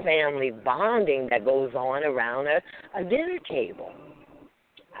type of family bonding that goes on around a dinner table.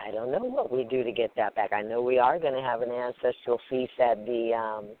 I don't know what we do to get that back. I know we are going to have an ancestral feast at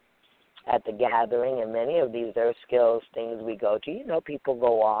the gathering, and many of these earth skills things we go to, people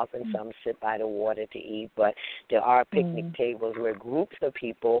go off and some sit by the water to eat, but there are picnic tables where groups of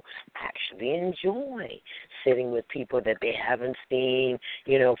people actually enjoy sitting with people that they haven't seen,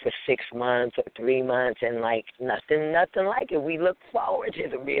 for 6 months or 3 months, and like nothing like it. We look forward to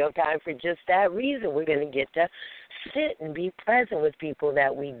the real time for just that reason. We're going to get to sit and be present with people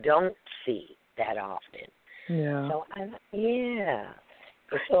that we don't see that often. Yeah. So,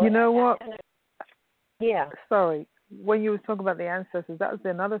 So you know what? Yeah. Sorry. When you were talking about the ancestors, that was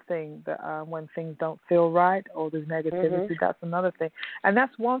another thing that when things don't feel right or there's negativity, that's another thing. And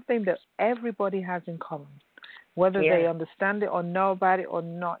that's one thing that everybody has in common, whether they understand it or know about it or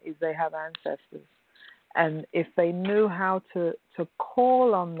not, is they have ancestors. And if they knew how to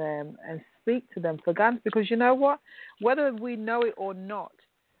call on them and speak to them for guidance, because you know what? Whether we know it or not,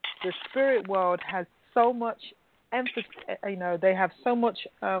 the spirit world has so much emphasis, they have so much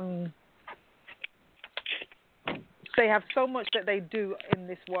that they do in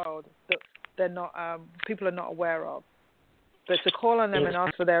this world that they're not people are not aware of. But to call on them and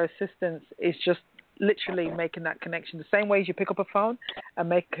ask for their assistance is just literally making that connection. The same way as you pick up a phone and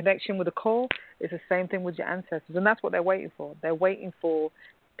make a connection with a call, it's the same thing with your ancestors. And that's what they're waiting for. They're waiting for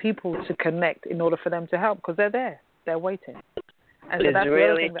people to connect in order for them to help, because they're there. They're waiting. And so that's the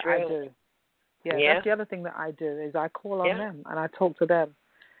other thing that I do. Yeah, that's the other thing that I do is I call on them and I talk to them.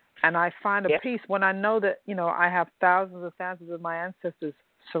 And I find a peace when I know that, you know, I have thousands of my ancestors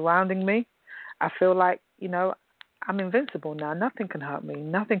surrounding me. I feel like, you know, I'm invincible now. Nothing can hurt me.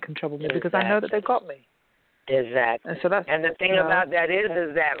 Nothing can trouble me because I know that they've got me. Exactly. And so that's, and the thing about that is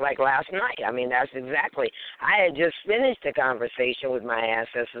that, like last night, I mean, that's exactly, I had just finished a conversation with my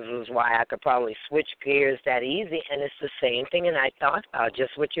ancestors, was why I could probably switch gears that easy, and it's the same thing, and I thought about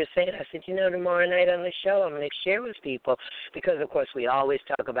just what you're saying. I said, you know, tomorrow night on the show, I'm going to share with people, because, of course, we always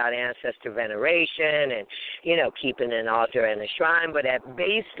talk about ancestor veneration and, you know, keeping an altar and a shrine, but at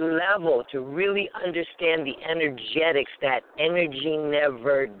base level, to really understand the energetics, that energy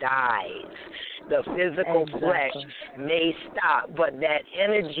never dies. The physical flesh may stop, but that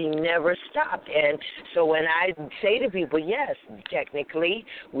energy never stopped. And so when I say to people, yes, technically,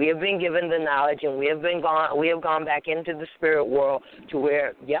 we have been given the knowledge, and we have gone back into the spirit world to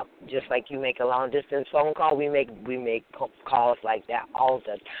where, just like you make a long distance phone call, we make calls like that all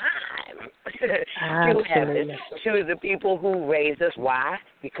the time. To the people who raised us. Why?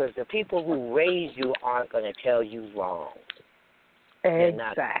 Because the people who raised you aren't going to tell you wrong. They're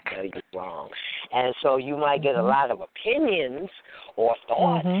not going to tell you wrong. And so you might get a lot of opinions or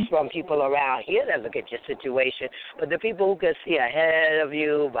thoughts from people around here that look at your situation, but the people who can see ahead of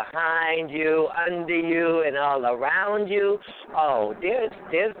you, behind you, under you, and all around you,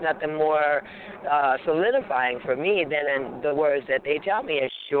 there's nothing more solidifying for me than the words that they tell me.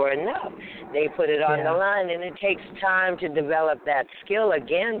 And sure enough, they put it on the line, and it takes time to develop that skill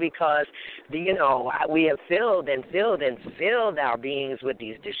again, because we have filled our beings with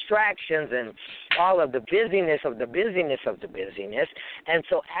these distractions and all of the busyness of the busyness of the busyness, and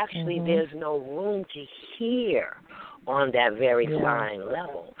so actually there's no room to hear on that very fine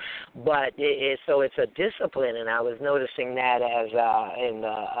level. But so it's a discipline, and I was noticing that as in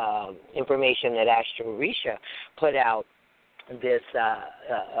the information that Astro Risha put out this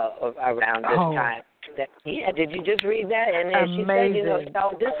around this time. Did you just read that? And then she said,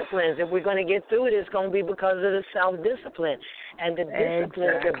 self-disciplines. If we're going to get through it, it's going to be because of the self-discipline. And the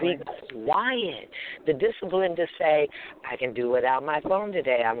discipline to be quiet. The discipline to say, I can do without my phone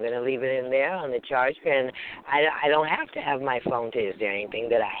today. I'm going to leave it in there on the charge, and I don't have to have my phone today. Is there anything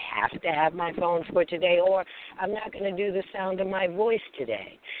that I have to have my phone for today? Or I'm not going to do the sound of my voice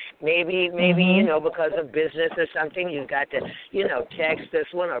today. Maybe because of business or something, you've got to, text this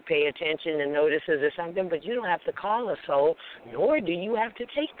one or pay attention to notices or something, but you don't have to call a soul, nor do you have to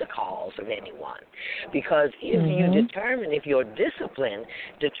take the calls of anyone. Because if you determine, if your discipline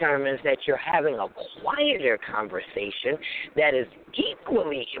determines that you're having a quieter conversation that is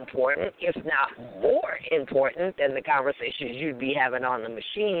equally important, if not more important than the conversations you'd be having on the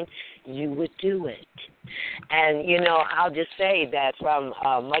machine, you would do it. And, I'll just say that from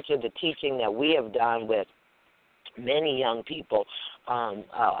much of the teaching that we have done with many young people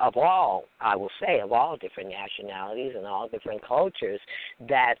of all different nationalities and all different cultures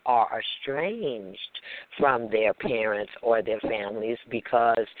that are estranged from their parents or their families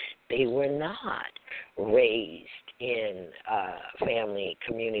because they were not raised in a family,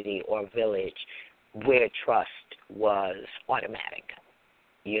 community, or village where trust was automatic.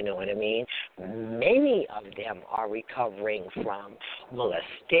 You know what I mean? Many of them are recovering from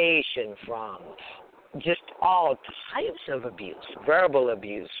molestation, from just all types of abuse, verbal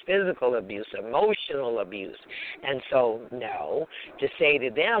abuse, physical abuse, emotional abuse. And so, no, to say to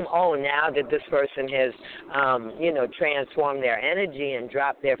them, now that this person has, transformed their energy and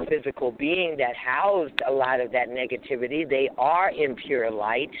dropped their physical being that housed a lot of that negativity, they are in pure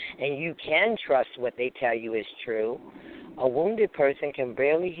light, and you can trust what they tell you is true. A wounded person can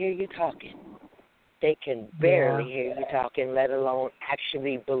barely hear you talking. They can barely hear you talking, let alone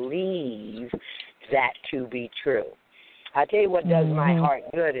actually believe that to be true. I tell you what does my heart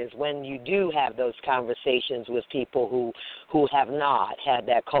good is when you do have those conversations with people who have not had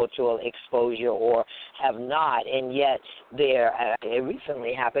that cultural exposure or have not, and yet it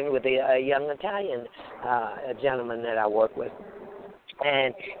recently happened with a young Italian a gentleman that I work with.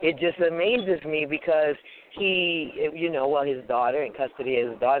 And it just amazes me because his daughter, in custody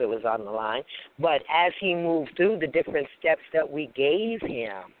of his daughter, was on the line. But as he moved through the different steps that we gave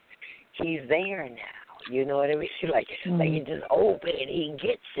him, he's there now. You know what I mean? Like you just open it, he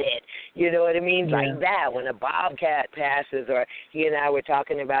gets it. You know what I mean? Yeah. Like that. When a bobcat passes, or he and I were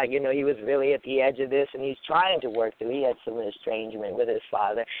talking about, he was really at the edge of this, and he's trying to work through. He had some estrangement with his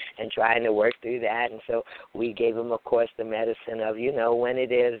father and trying to work through that. And so we gave him, of course, the medicine of, when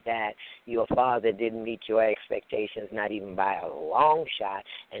it is that your father didn't meet your expectations, not even by a long shot,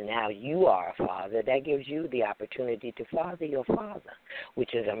 and now you are a father, that gives you the opportunity to father your father,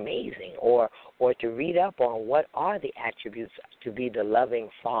 which is amazing, or to read up on what are the attributes to be the loving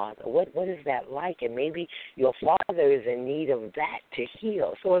father. What is that like? And maybe your father is in need of that to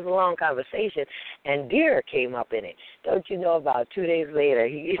heal. So it was a long conversation, and deer came up in it. Don't you know, about 2 days later,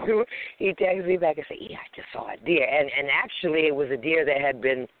 he texted me back and said, I just saw a deer. And actually it was a deer that had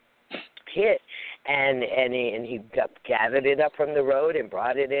been hit, and he gathered it up from the road and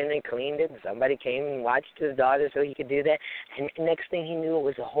brought it in and cleaned it, and somebody came and watched his daughter so he could do that, and next thing he knew, it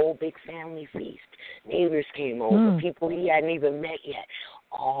was a whole big family feast. Neighbors came over, people he hadn't even met yet,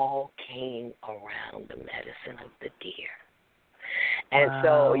 all came around the medicine of the deer. And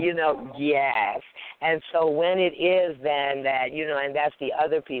so, yes. And so when it is then that, and that's the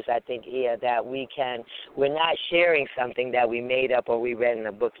other piece, I think, that we're not sharing something that we made up or we read in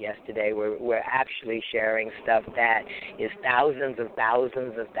a book yesterday. We're actually sharing stuff that is thousands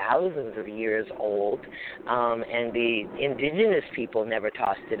of years old. And the indigenous people never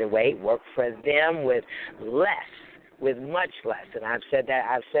tossed it away. It worked for them with much less, and I've said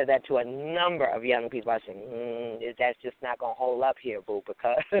that to a number of young people. I said, that's just not going to hold up here, boo,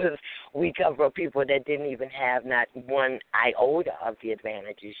 because we come from people that didn't even have not one iota of the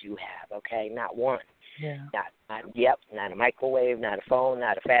advantages you have. Okay, not one. Yeah. Not a microwave, not a phone,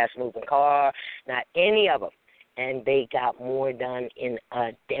 not a fast-moving car, not any of them. And they got more done in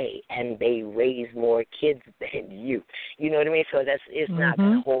a day, and they raised more kids than you. You know what I mean? So it's not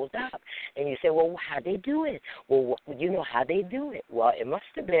going to hold up. And you say, well, how'd they do it? Well, how'd they do it? Well, it must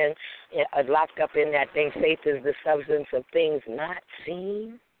have been locked up in that thing, faith is the substance of things not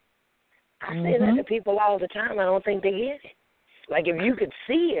seen. I say that to people all the time. I don't think they get it. Like, if you could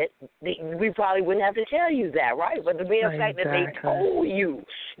see it, we probably wouldn't have to tell you that, right? But the mere fact that they told you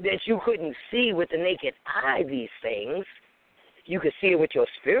that you couldn't see with the naked eye these things, you could see it with your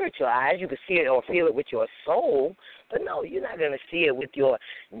spiritual eyes, you could see it or feel it with your soul, but no, you're not going to see it with your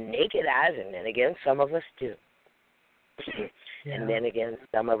naked eyes, and then again, some of us do. And then again,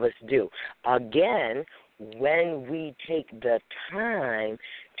 some of us do. Again, when we take the time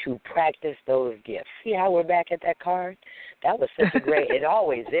to practice those gifts. See how we're back at that card? That was such a great, it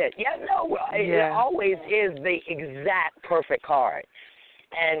always is. It always is the exact perfect card.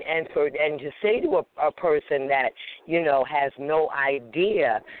 And to say to a person that, has no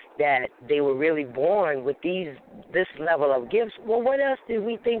idea that they were really born with this level of gifts, well, what else did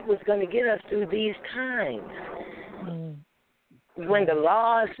we think was going to get us through these times? When the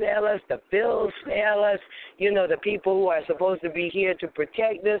laws fail us, the bills fail us, the people who are supposed to be here to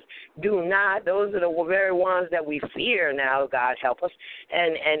protect us do not. Those are the very ones that we fear now, God help us.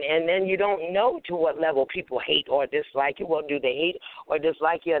 And then you don't know to what level people hate or dislike you. Well, do they hate or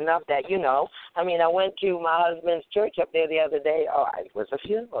dislike you enough that, I went to my husband's church up there the other day. Oh, it was a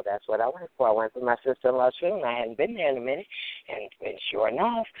funeral. That's what I went for. I went for my sister-in-law's funeral. I hadn't been there in a minute. And sure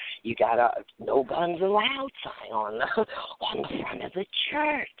enough, you got a no guns allowed sign on the front of the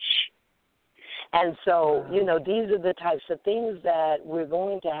church. And so, these are the types of things that we're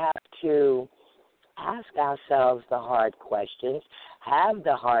going to have to ask ourselves the hard questions, have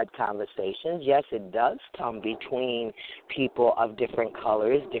the hard conversations. Yes, it does come between people of different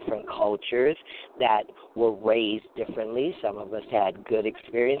colors, different cultures that were raised differently. Some of us had good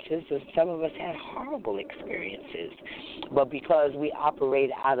experiences, and some of us had horrible experiences. But because we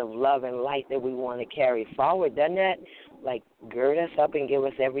operate out of love and light that we want to carry forward, doesn't that gird us up and give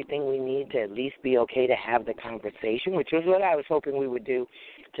us everything we need to at least be okay to have the conversation, which was what I was hoping we would do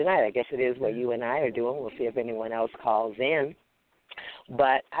tonight. I guess it is what you and I are doing. We'll see if anyone else calls in.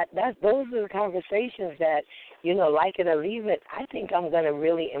 But those are the conversations that, like it or leave it, I think I'm going to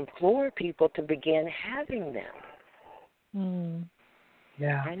really implore people to begin having them.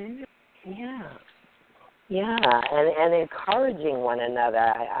 Yeah. And encouraging one another.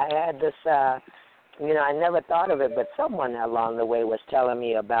 I had this, I never thought of it, but someone along the way was telling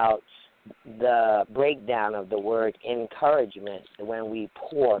me about the breakdown of the word encouragement when we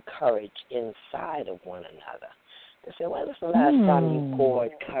pour courage inside of one another. They said, when was the last time you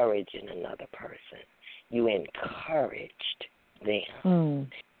poured courage in another person? You encouraged them.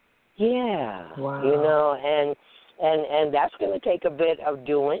 Yeah. Wow. And that's going to take a bit of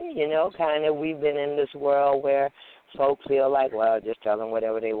doing, kind of. We've been in this world where folks feel like, well, just tell them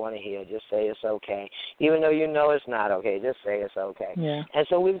whatever they want to hear. Just say it's okay. Even though you know it's not okay, just say it's okay. Yeah. And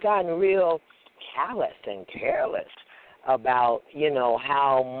so we've gotten real callous and careless about,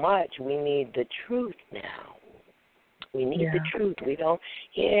 how much we need the truth now. We need the truth. We don't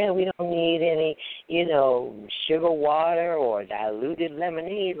need any, sugar water or diluted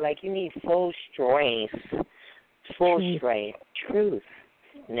lemonade. Like, you need full strength truth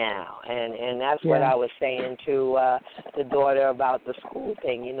now. And that's what I was saying to the daughter about the school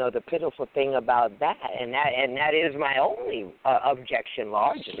thing, the pitiful thing about that. And that is my only objection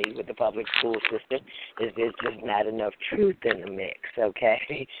largely with the public school system, is there's just not enough truth in the mix,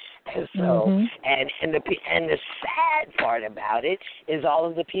 okay? And so, and the sad part about it is all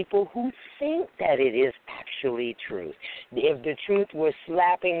of the people who think that it is actually truth. If the truth were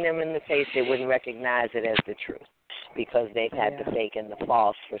slapping them in the face, they wouldn't recognize it as the truth, because they've had the fake and the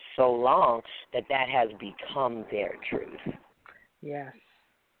false for so long that has become their truth. Yes.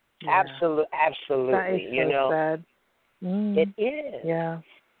 Yeah. Absolutely. That is so sad. It is. Yeah.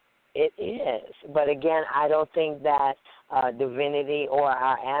 It is. But again, I don't think that divinity or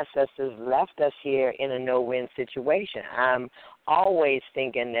our ancestors left us here in a no-win situation. I'm always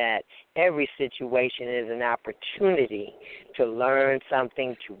thinking that every situation is an opportunity to learn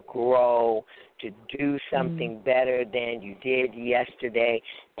something, to grow, to do something better than you did yesterday.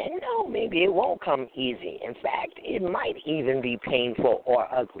 And no, maybe it won't come easy. In fact, it might even be painful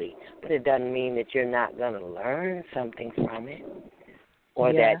or ugly, but it doesn't mean that you're not going to learn something from it,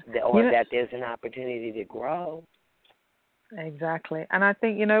 or that there's an opportunity to grow. Exactly. And I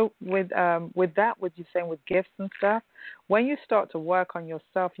think, with what you're saying with gifts and stuff, when you start to work on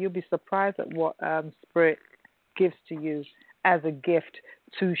yourself, you'll be surprised at what Spirit gives to you as a gift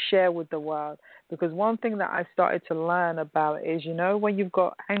to share with the world. Because one thing that I started to learn about is, when you've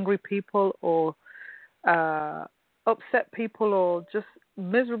got angry people or upset people or just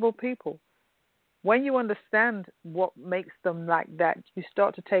miserable people, when you understand what makes them like that, you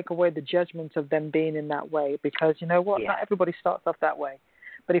start to take away the judgment of them being in that way, because you know what? Not everybody starts off that way.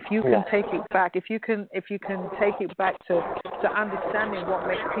 But if you can take it back, if you can take it back to understanding what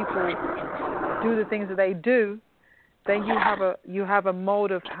makes people do the things that they do, then you have a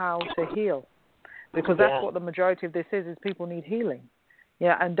mode of how to heal, because that's what the majority of this is people need healing,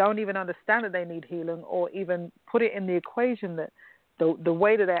 and don't even understand that they need healing, or even put it in the equation that the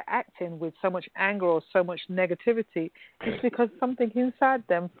way that they're acting with so much anger or so much negativity is because something inside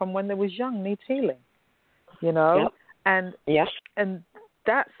them from when they was young needs healing, and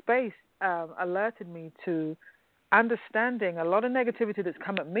that space alerted me to understanding a lot of negativity that's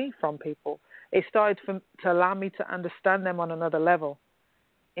come at me from people. It started to allow me to understand them on another level,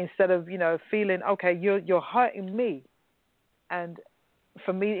 instead of feeling, okay, you're hurting me, and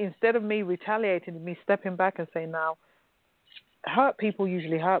for me, instead of me retaliating, me stepping back and saying, now, hurt people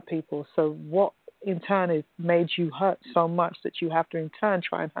usually hurt people, so what in turn has made you hurt so much that you have to in turn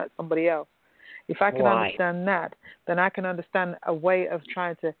try and hurt somebody else? If I can understand that, then I can understand a way of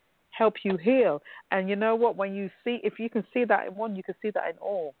trying to help you heal. And you know what? If you can see that in one, you can see that in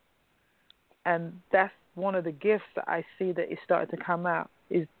all. And that's one of the gifts that I see that is starting to come out,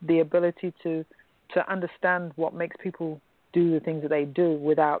 is the ability to understand what makes people do the things that they do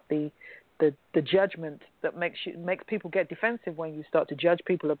without the judgment that makes people get defensive when you start to judge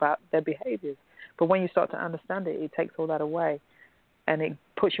people about their behaviors. But when you start to understand it, it takes all that away, and it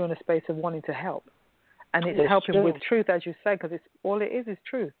puts you in a space of wanting to help. And it's helping with truth, as you say, because all it is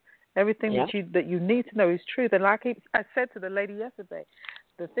truth. Everything that you need to know is truth. And like I said to the lady yesterday,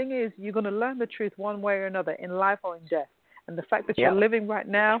 the thing is, you're going to learn the truth one way or another, in life or in death. And the fact that you're living right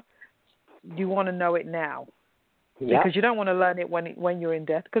now, you want to know it now. Because you don't want to learn it when you're in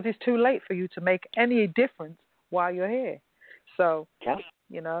death, because it's too late for you to make any difference while you're here. So,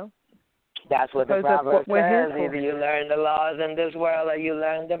 that's what the proverb says. Either you learn the laws in this world or you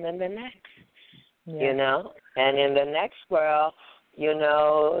learn them in the next. And in the next world,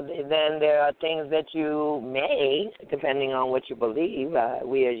 then there are things that you may, depending on what you believe,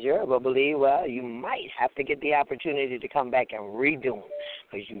 we as Yorba believe, you might have to get the opportunity to come back and redo them,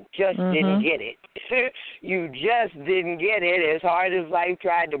 because you just didn't get it. You just didn't get it. As hard as life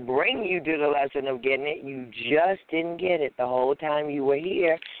tried to bring you to the lesson of getting it, you just didn't get it the whole time you were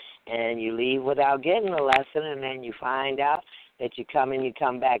here, and you leave without getting the lesson, and then you find out that you come and you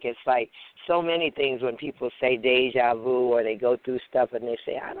come back. It's like so many things when people say deja vu, or they go through stuff and they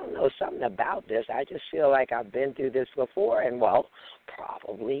say, I don't know, something about this. I just feel like I've been through this before. And, well,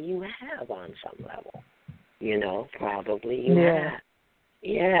 probably you have on some level. Probably you have.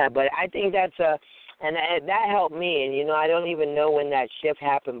 Yeah, but I think that's and that helped me. And, I don't even know when that shift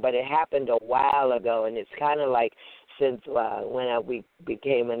happened, but it happened a while ago. And it's kind of like since when we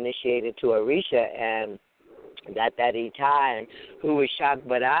became initiated to Orisha, and that time, who was shocked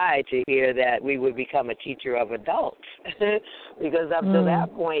but I to hear that we would become a teacher of adults. Because up to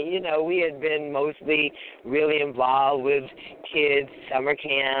that point, we had been mostly really involved with kids, summer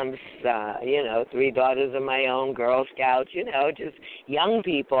camps, 3 daughters of my own, Girl Scouts, just young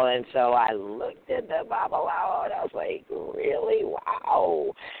people. And so I looked at the Bufalo and I was like, really?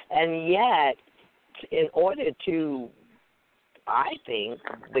 Wow. And yet, in order to, I think,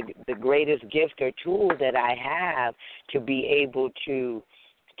 the greatest gift or tool that I have to be able to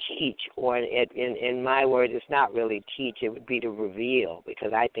teach, or in my word, it's not really teach, it would be to reveal,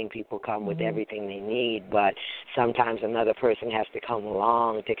 because I think people come with everything they need, but sometimes another person has to come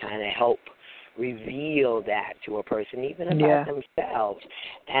along to kind of help reveal that to a person, even about themselves.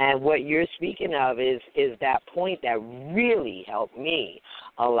 And what you're speaking of is that point that really helped me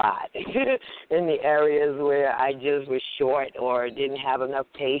a lot in the areas where I just was short or didn't have enough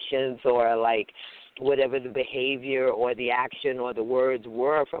patience, or like whatever the behavior or the action or the words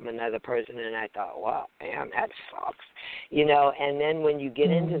were from another person, and I thought, wow, man, that sucks, And then when you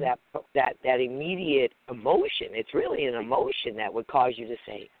get into that immediate emotion, it's really an emotion that would cause you to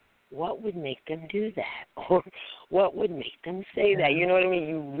say, what would make them do that? Or what would make them say that? You know what I mean?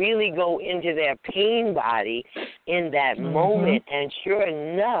 You really go into their pain body in that moment, and sure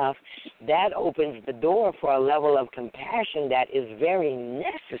enough, that opens the door for a level of compassion that is very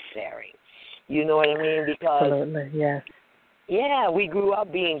necessary. You know what I mean? Because absolutely, yes. Yeah, we grew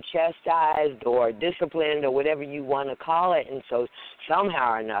up being chastised or disciplined or whatever you want to call it, and so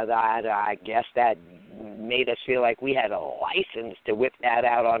somehow or another, I guess that made us feel like we had a license to whip that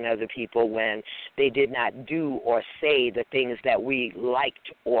out on other people when they did not do or say the things that we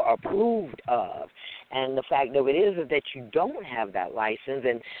liked or approved of. And the fact of it is that you don't have that license,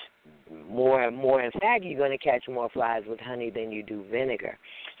 and more and more, in fact, you're going to catch more flies with honey than you do vinegar.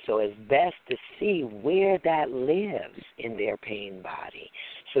 So it's best to see where that lives in their pain body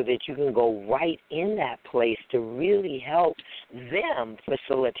so that you can go right in that place to really help them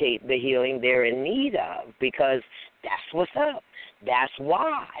facilitate the healing they're in need of, because that's what's up. That's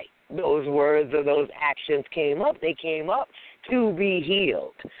why those words or those actions came up. They came up to be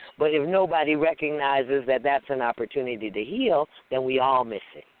healed. But if nobody recognizes that that's an opportunity to heal, then we all miss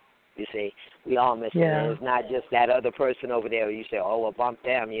it. You see, we all miss it. And it's not just that other person over there. You say, oh, well, bump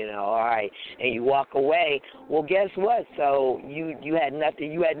them, all right. And you walk away. Well, guess what? So you had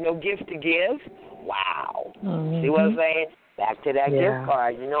nothing. You had no gift to give? Wow. See what I'm saying? Back to that gift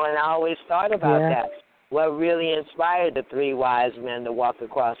card, and I always thought about that. What really inspired the 3 wise men to walk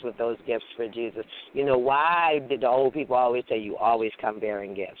across with those gifts for Jesus? Why did the old people always say, you always come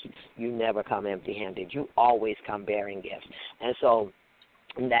bearing gifts? You never come empty-handed. You always come bearing gifts. And so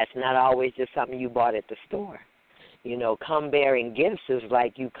that's not always just something you bought at the store. Come bearing gifts is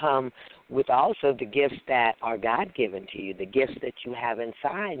like you come with also the gifts that are God-given to you. The gifts that you have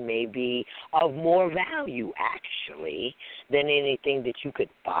inside may be of more value, actually, than anything that you could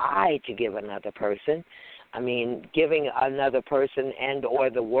buy to give another person. I mean, giving another person and or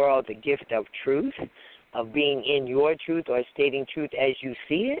the world the gift of truth, of being in your truth or stating truth as you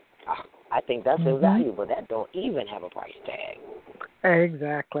see it, I think that's invaluable. That don't even have a price tag.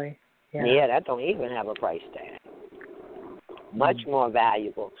 Exactly. Yeah, that don't even have a price tag. Much more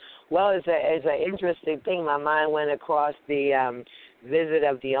valuable. Well, it's an interesting thing. My mind went across the visit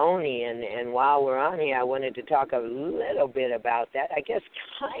of the Oni, and while we're on here, I wanted to talk a little bit about that. I guess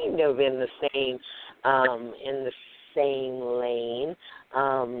kind of in the same lane.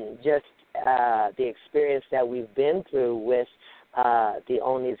 Just the experience that we've been through with the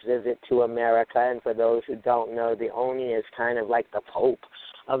Oni's visit to America. And for those who don't know, the Oni is kind of like the Pope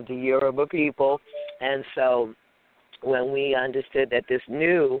of the Yorba people. And so when we understood that this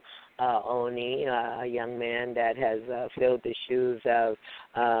new Oni, a young man that has filled the shoes of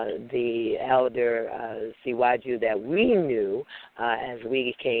the elder Siwaju that we knew as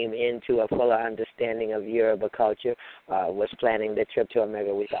we came into a fuller understanding of Yoruba culture, was planning the trip to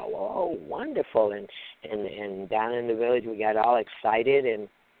America. We thought, well, oh, wonderful. And down in the village we got all excited, and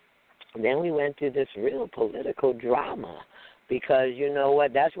then we went through this real political drama. Because you know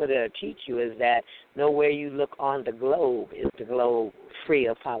what, that's what it'll teach you, is that nowhere you look on the globe is the globe free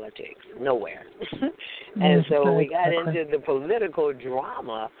of politics. Nowhere. And so we got into the political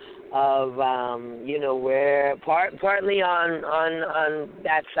drama we're partly on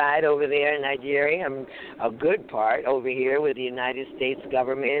that side over there in Nigeria, a good part over here with the United States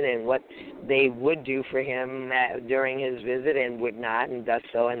government and what they would do for him during his visit and would not, and thus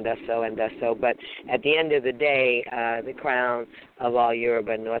so, and thus so, and thus so. But at the end of the day, the crown of all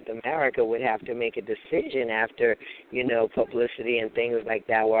Yorba North America would have to make a decision after, publicity and things like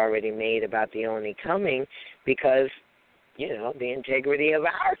that were already made about the only coming, because the integrity of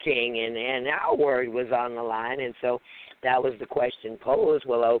our king and our word was on the line. And so that was the question posed.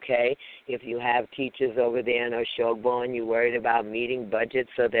 Well, okay, if you have teachers over there in Oshogbo and you're worried about meeting budgets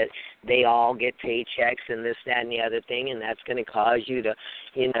so that they all get paychecks and this, that, and the other thing, and that's going to cause you to,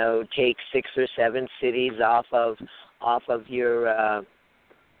 take 6 or 7 cities off of your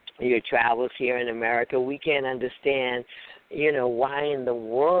travels here in America, we can't understand, why in the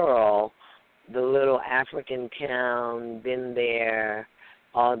world the little African town been there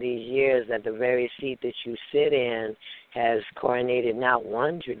all these years at the very seat that you sit in has coronated not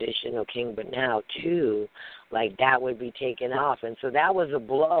one traditional king but now 2, like that would be taken off. And so that was a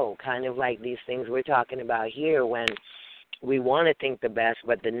blow, kind of like these things we're talking about here when we want to think the best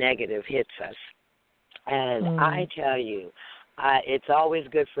but the negative hits us. And I tell you, it's always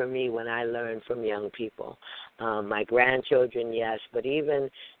good for me when I learn from young people. My grandchildren, yes, but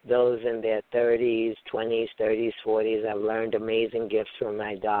even those in their 30s, 20s, 30s, 40s, I've learned amazing gifts from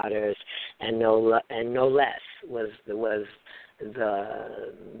my daughters, and no less was the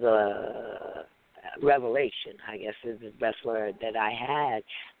revelation, I guess is the best word, that I had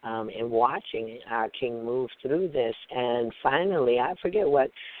in watching our king move through this. And finally, I forget what,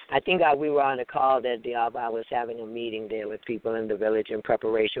 I think we were on a call that I was having a meeting there with people in the village in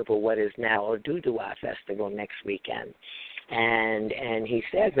preparation for what is now Oduduwa Festival next weekend. And he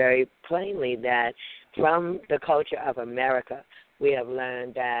said very plainly that from the culture of America, we have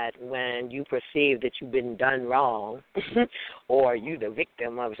learned that when you perceive that you've been done wrong or you the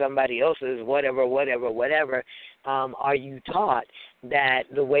victim of somebody else's whatever, are you taught that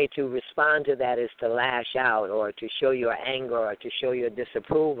the way to respond to that is to lash out or to show your anger or to show your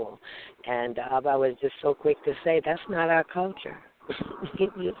disapproval. And Abba was just so quick to say, that's not our culture.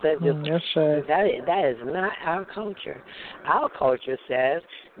 That is not our culture. Our culture says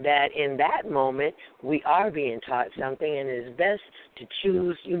that in that moment we are being taught something, and it is best to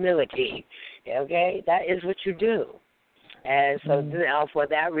choose humility. Okay, that is what you do. And so now for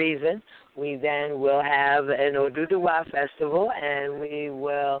that reason, we then will have an Oduduwa festival, and we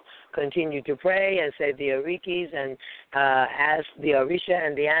will continue to pray and say the Arikis and ask the Orisha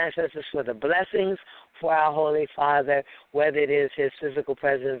and the ancestors for the blessings for our Holy Father, whether it is his physical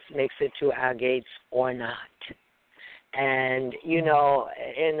presence makes it to our gates or not. And, in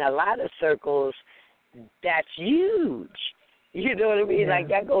a lot of circles, that's huge. You know what I mean? Yeah. Like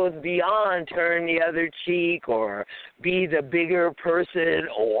that goes beyond turn the other cheek or be the bigger person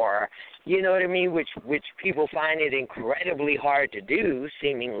or, you know what I mean, which people find it incredibly hard to do,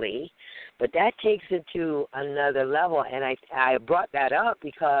 seemingly. But that takes it to another level. And I brought that up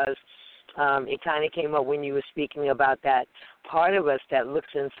because it kind of came up when you were speaking about that part of us that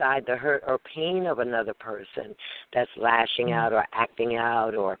looks inside the hurt or pain of another person that's lashing out or acting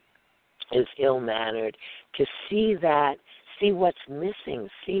out or is ill-mannered, to see that, see what's missing,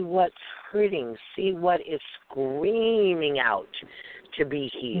 see what's hurting, see what is screaming out to be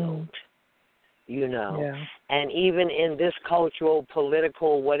healed, Yeah. And even in this cultural,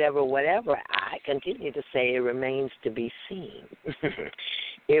 political, whatever, I continue to say it remains to be seen.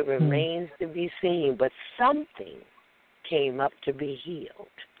 It remains to be seen, but something came up to be healed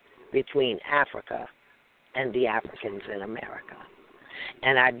between Africa and the Africans in America.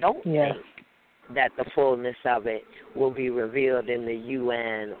 And I don't think that the fullness of it will be revealed in the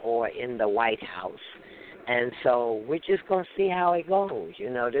UN or in the White House. And so we're just going to see how it goes.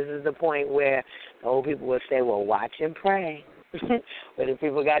 This is the point where the old people will say, well, watch and pray. But if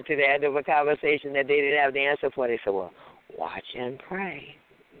people got to the end of a conversation that they didn't have the answer for, they said, well, watch and pray.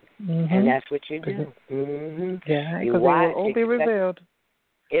 And that's what you do. Yeah, because it will all be revealed.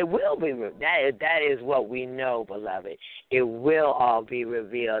 It will be. That is what we know, beloved. It will all be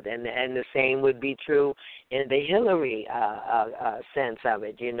revealed, and the same would be true in the Hillary sense of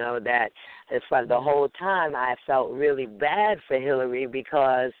it. That as far the whole time I felt really bad for Hillary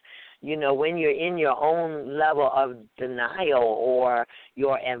because, when you're in your own level of denial or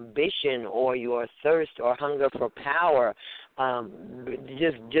your ambition or your thirst or hunger for power,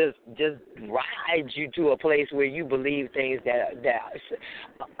 just rides you to a place where you believe things that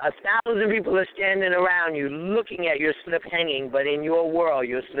 1,000 people are standing around you looking at your slip hanging, but in your world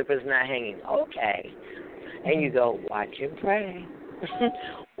your slip is not hanging. Okay. And you go, watch and pray.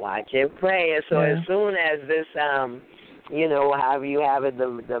 Watch and pray. And so as soon as this, however you have it,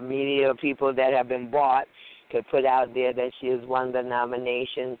 the media people that have been bought could put out there that she has won the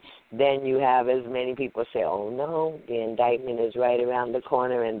nomination, then you have as many people say, oh, no, the indictment is right around the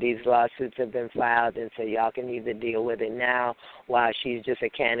corner and these lawsuits have been filed, and so y'all can either deal with it now while she's just a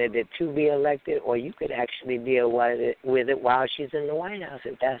candidate to be elected, or you could actually deal with it while she's in the White House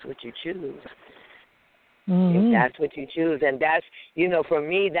if that's what you choose. Mm-hmm. If that's what you choose. And that's, for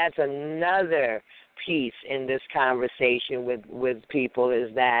me, that's another piece in this conversation with people,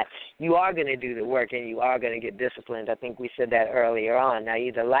 is that you are going to do the work and you are going to get disciplined. I think we said that earlier on. Now,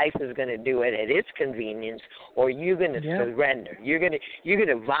 either life is going to do it at its convenience, or you're going to surrender. You're going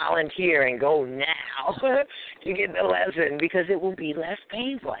to volunteer and go now to get the lesson, because it will be less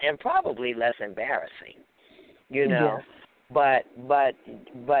painful and probably less embarrassing. Yes. But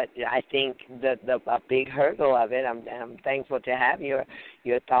I think a big hurdle of it, I'm thankful to have your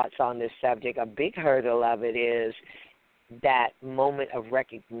thoughts on this subject. A big hurdle of it is that moment of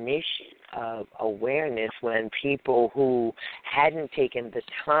recognition, of awareness, when people who hadn't taken the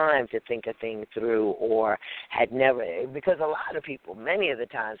time to think a thing through, or had never, because a lot of people, many of the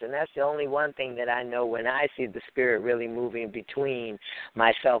times, and that's the only one thing that I know when I see the Spirit really moving between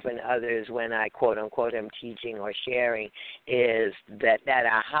myself and others when I, quote unquote, am teaching or sharing, is that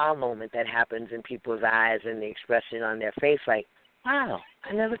aha moment that happens in people's eyes and the expression on their face, like, wow,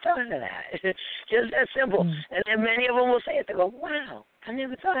 I never thought of that. Just that simple. And then many of them will say it. They go, wow, I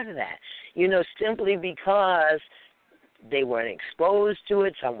never thought of that. Simply because they weren't exposed to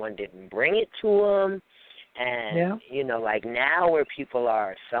it. Someone didn't bring it to them. And, like now where people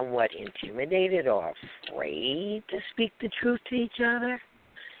are somewhat intimidated or afraid to speak the truth to each other,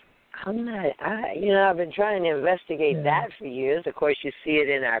 I've been trying to investigate that for years. Of course, you see it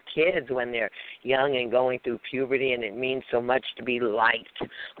in our kids when they're young and going through puberty, and it means so much to be liked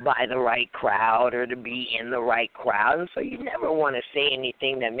by the right crowd or to be in the right crowd. And so you never want to say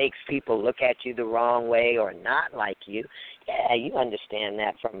anything that makes people look at you the wrong way or not like you. Yeah, you understand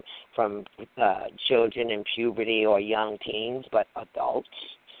that from children in puberty or young teens, but adults,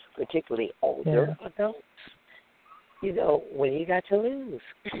 particularly older adults, what do you got to lose?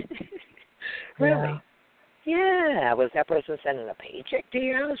 Really? Yeah. Was that person sending a paycheck to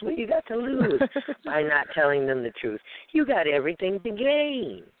your house? What do you got to lose by not telling them the truth? You got everything to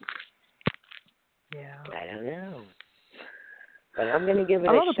gain. Yeah. I don't know. But I'm going to give it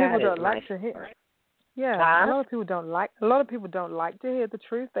a lot of shot. People don't like to hear. Yeah, a lot of people don't like. A lot of people don't like to hear the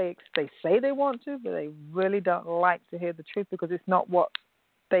truth. They say they want to, but they really don't like to hear the truth because it's not what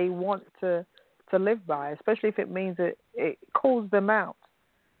they want to live by, especially if it means it calls them out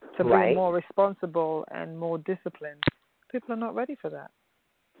to be more responsible and more disciplined. People are not ready for that.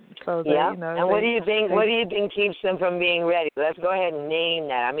 So they, and what do you think? What do you think keeps them from being ready? Let's go ahead and name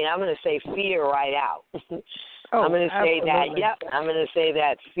that. I mean, I'm going to say fear right out. I'm going to say that. Yep, I'm going to say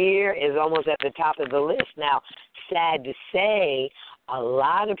that fear is almost at the top of the list. Now, sad to say, a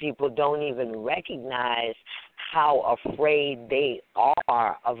lot of people don't even recognize how afraid they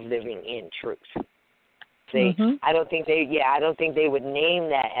are of living in truth. See, I don't think they would name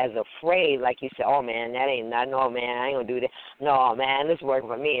that as afraid, like you said. Oh man, that ain't not. No man, I ain't gonna do that. No man, this is working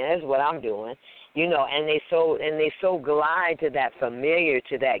for me, and this is what I'm doing. And they so glide to that familiar,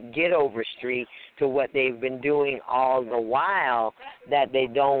 to that get over street, to what they've been doing all the while, that they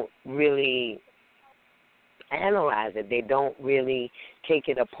don't really analyze it. They don't really take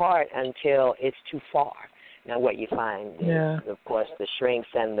it apart until it's too far. Now, what you find is, of course, the shrinks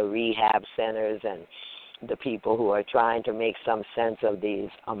and the rehab centers and the people who are trying to make some sense of these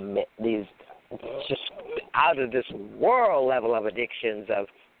just out of this world level of addictions of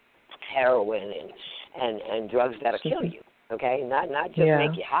heroin and drugs that'll kill you. Okay, not just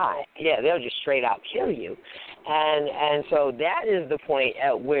make you high. Yeah, they'll just straight out kill you. And so that is the point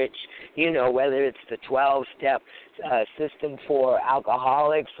at which, whether it's the 12-step system for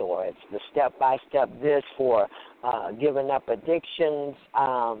alcoholics, or it's the step-by-step this for giving up addictions,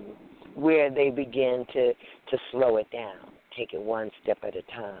 where they begin to slow it down. Take it one step at a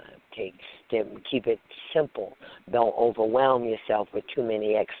time. Keep it simple. Don't overwhelm yourself with too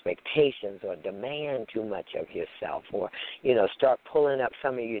many expectations or demand too much of yourself, or start pulling up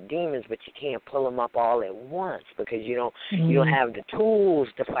some of your demons, but you can't pull them up all at once because you don't have the tools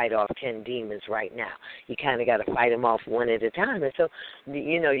to fight off 10 demons right now. You kind of got to fight them off one at a time, and so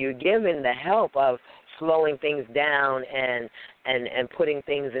you're given the help of slowing things down and putting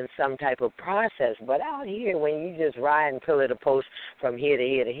things in some type of process. But out here, when you just ride and pillar the post from here to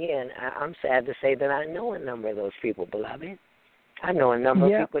here to here, and I'm sad to say that I know a number of those people, beloved. I know a number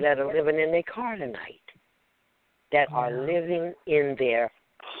of people that are living in their car tonight, that are living in their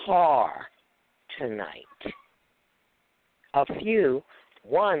car tonight. A few,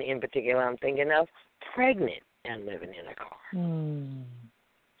 one in particular I'm thinking of, pregnant and living in a car.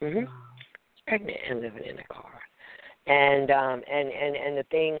 Pregnant and living in a car. And the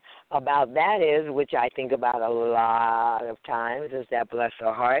thing about that is, which I think about a lot of times, is that, bless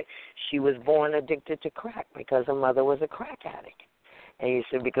her heart, she was born addicted to crack because her mother was a crack addict. And you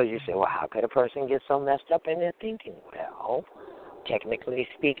say, well, how could a person get so messed up in their thinking? Well, technically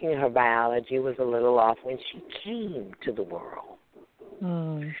speaking, her biology was a little off when she came to the world.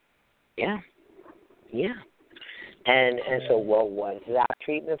 Yeah. And so, well, what's our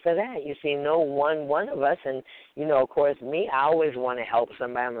treatment for that? You see, no one of us, and, of course, me, I always want to help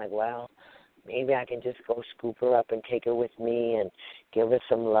somebody. I'm like, well, maybe I can just go scoop her up and take her with me and give her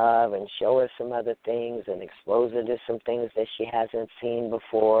some love and show her some other things and expose her to some things that she hasn't seen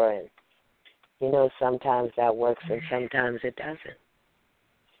before. And, sometimes that works and sometimes it doesn't.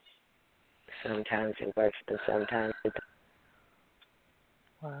 Sometimes it works and sometimes it doesn't.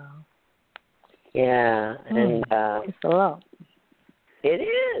 Wow. Yeah, and it's a lot. It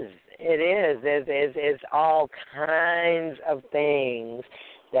is. There's all kinds of things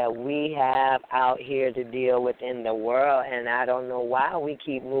that we have out here to deal with in the world, and I don't know why we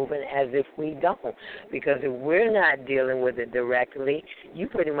keep moving as if we don't. Because if we're not dealing with it directly, you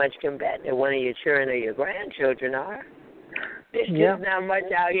pretty much can bet that one of your children or your grandchildren are. There's just not much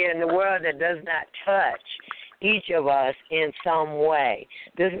out here in the world that does not touch each of us in some way.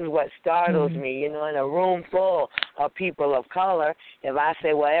 This is what startles me. In a room full of people of color, if I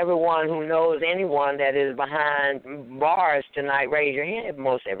say, well, everyone who knows anyone that is behind bars tonight, raise your hand,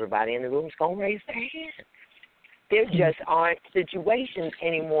 most everybody in the room is going to raise their hand. There just aren't situations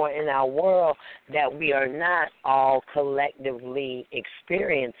anymore in our world that we are not all collectively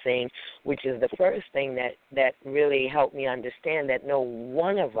experiencing, which is the first thing that really helped me understand that no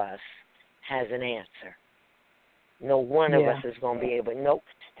one of us has an answer. No one of us is going to be able to. Nope.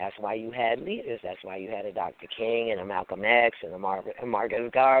 That's why you had leaders. That's why you had a Dr. King and a Malcolm X and a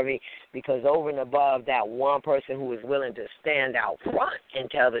Marcus Garvey, because over and above that one person who was willing to stand out front and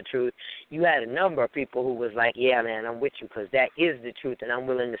tell the truth, you had a number of people who was like, yeah, man, I'm with you because that is the truth and I'm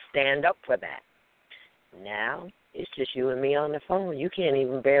willing to stand up for that. Now it's just you and me on the phone. You can't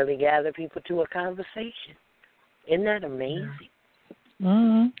even barely gather people to a conversation. Isn't that amazing?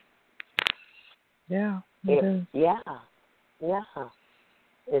 Yeah.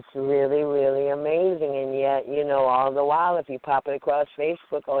 It's really, really amazing. And yet, all the while, if you pop it across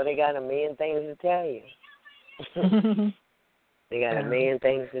Facebook, they got a million things to tell you. They got a million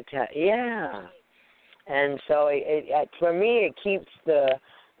things to tell you. Yeah. And so, for me, it keeps the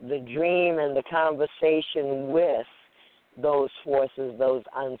dream and the conversation with those forces, those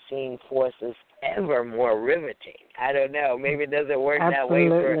unseen forces, ever more riveting. I don't know. Maybe it doesn't work that way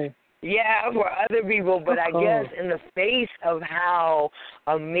for other people, but I guess in the face of how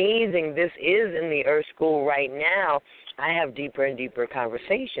amazing this is in the Earth School right now, I have deeper and deeper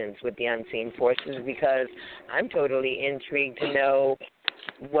conversations with the unseen forces because I'm totally intrigued to know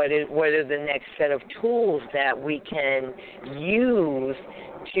what are the next set of tools that we can use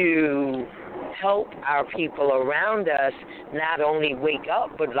to help our people around us not only wake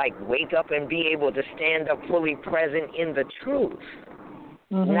up, but wake up and be able to stand up fully present in the truth.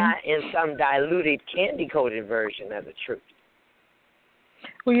 Not in some diluted, candy-coated version of the truth.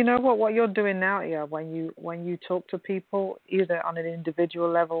 Well, you know what you're doing now, Iya, when you talk to people, either on an individual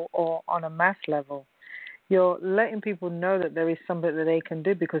level or on a mass level, you're letting people know that there is something that they can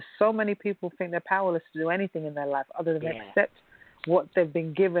do, because so many people think they're powerless to do anything in their life other than accept what they've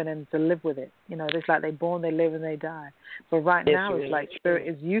been given and to live with it. It's like they're born, they live, and they die. But right now, it's like Spirit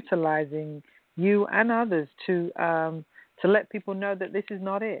is utilizing you and others to let people know that this is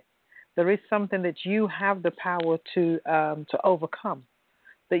not it. There is something that you have the power to overcome,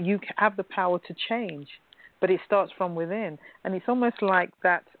 that you have the power to change, but it starts from within. And it's almost like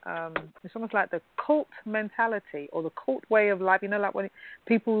that. It's almost like the cult mentality or the cult way of life. Like when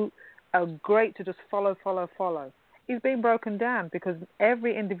people are great to just follow. It's being broken down because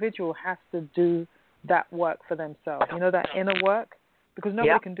every individual has to do that work for themselves. That inner work. Because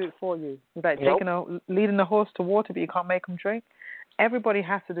nobody can do it for you. It's like leading the horse to water, but you can't make them drink. Everybody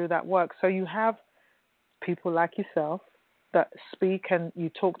has to do that work. So you have people like yourself that speak and you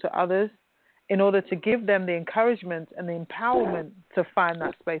talk to others in order to give them the encouragement and the empowerment to find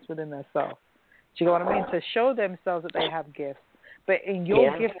that space within themselves. Do you know what I mean? To show themselves that they have gifts. But in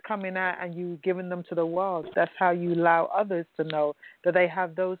your gifts coming out and you giving them to the world, that's how you allow others to know that they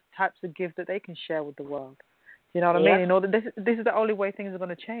have those types of gifts that they can share with the world. You know what I mean? This is the only way things are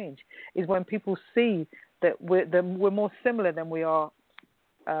going to change, is when people see that we're more similar than we are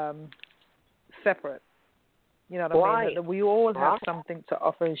separate. You know what I mean? That we all have something to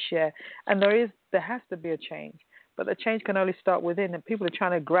offer and share, and there has to be a change, but the change can only start within. And people are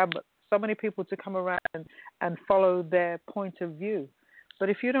trying to grab so many people to come around and follow their point of view. But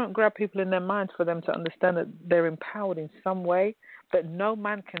if you don't grab people in their minds for them to understand that they're empowered in some way, that no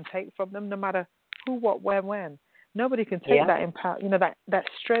man can take from them, no matter who, what, where, when. Nobody can take that empower. You know, that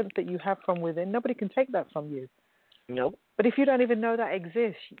strength that you have from within. Nobody can take that from you. Nope. But if you don't even know that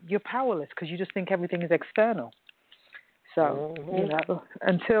exists, you're powerless because you just think everything is external. So, you know,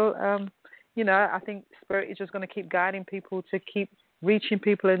 until, you know, I think Spirit is just going to keep guiding people to keep reaching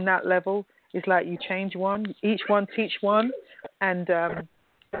people in that level. It's like you change one, each one teach one, and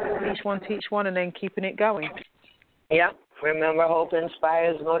each one teach one, and then keeping it going. Yep. Remember, hope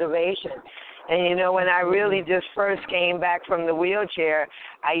inspires motivation. And, you know, when I really just first came back from the wheelchair,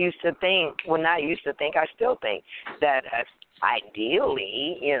 I used to think, I still think that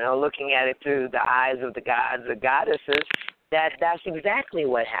ideally, you know, looking at it through the eyes of the gods or goddesses, that's exactly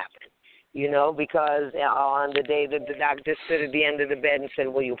what happened. You know, because on the day that the doctor stood at the end of the bed and said,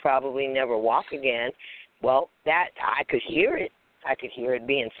 well, you'll probably never walk again, well, that I could hear it. I could hear it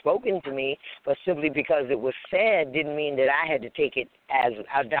being spoken to me, but simply because it was said didn't mean that I had to take it as,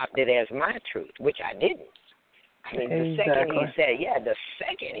 adopt it as my truth, which I didn't. I mean, the second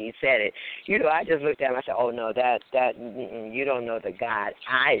he said it, you know, I just looked at him, I said, oh, no, that you don't know the God.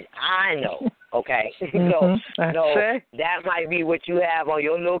 I know, okay? So that might be what you have on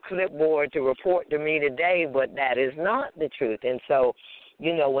your little clipboard to report to me today, but that is not the truth. And so,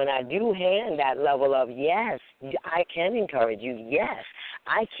 you know, when I do hand that level of, yes, I can encourage you, yes,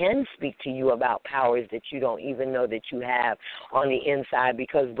 I can speak to you about powers that you don't even know that you have on the inside,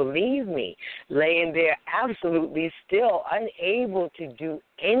 because believe me, laying there absolutely still unable to do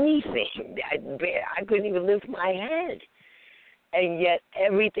anything, I couldn't even lift my head. And yet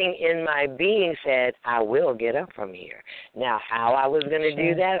everything in my being said, I will get up from here. Now, how I was going to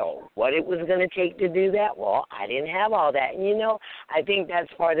do that or what it was going to take to do that, well, I didn't have all that. And, you know, I think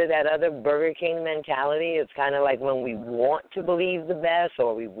that's part of that other Burger King mentality. It's kind of like when we want to believe the best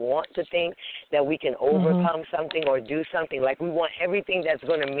or we want to think that we can overcome something or do something, like we want everything that's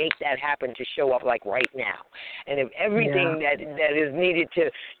going to make that happen to show up like right now. And if everything that is needed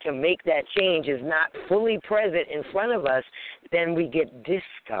to make that change is not fully present in front of us, then we get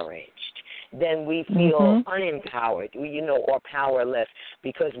discouraged. Then we feel unempowered, you know, or powerless,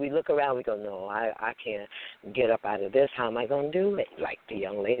 because we look around, we go, no, I can't get up out of this. How am I going to do it? Like the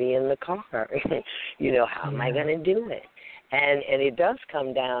young lady in the car. You know, how am I going to do it? And it does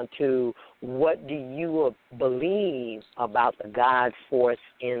come down to, what do you believe about the God force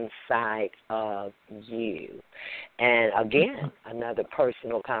inside of you? And again, another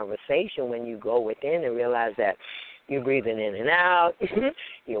personal conversation when you go within and realize that you're breathing in and out,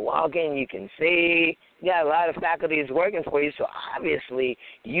 you're walking, you can see, you got a lot of faculties working for you, so obviously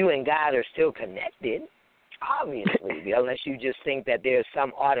you and God are still connected. Obviously, unless you just think that there's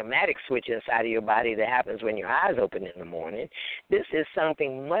some automatic switch inside of your body that happens when your eyes open in the morning. This is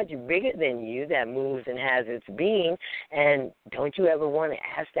something much bigger than you that moves and has its being. And don't you ever want to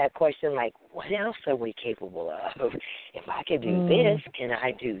ask that question, like, what else are we capable of? If I can do this, can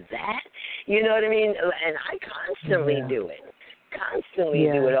I do that? You know what I mean? And I constantly do it. Constantly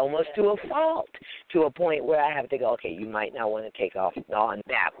do it, almost to a fault, to a point where I have to go, okay, you might not want to take off on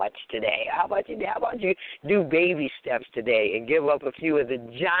that much today. How about you do baby steps today and give up a few of the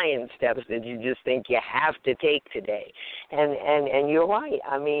giant steps that you just think you have to take today? And you're right.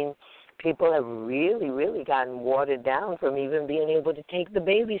 I mean, people have really, really gotten watered down from even being able to take the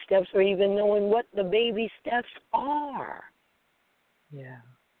baby steps or even knowing what the baby steps are. Yeah.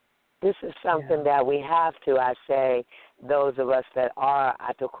 This is something that we have to, I say, those of us that are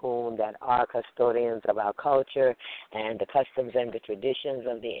Atukun, that are custodians of our culture and the customs and the traditions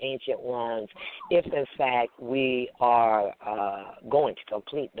of the ancient ones, if in fact we are going to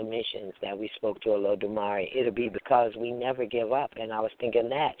complete the missions that we spoke to Olodumare, it'll be because we never give up. And I was thinking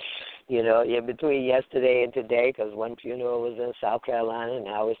that, you know, between yesterday and today, because one funeral was in South Carolina, and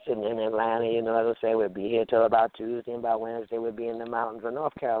now we're sitting in Atlanta, you know, as I say, we'll be here till about Tuesday, and by Wednesday we'll be in the mountains of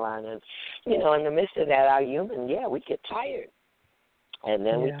North Carolina. And, you know, in the midst of that, our human, we get tired. And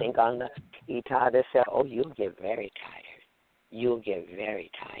then we think on the Ita that said, oh, you'll get very tired. You'll get very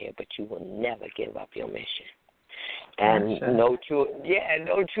tired, but you will never give up your mission. And no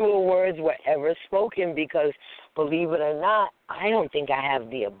truer words were ever spoken, because, believe it or not, I don't think I have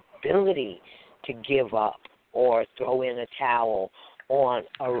the ability to give up or throw in a towel on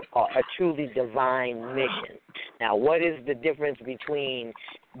a truly divine mission. Now, what is the difference between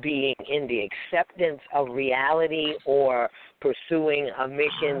being in the acceptance of reality or pursuing a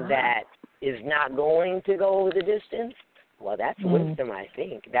mission that is not going to go the distance? Well, that's wisdom, I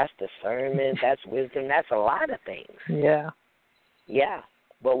think. That's discernment. That's wisdom. That's a lot of things. Yeah. Yeah.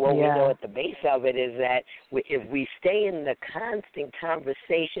 But what we know at the base of it is that if we stay in the constant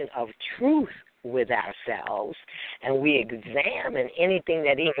conversation of truth with ourselves and we examine anything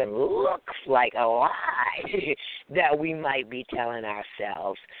that even looks like a lie that we might be telling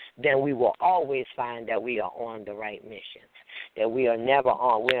ourselves, then we will always find that we are on the right mission, that we are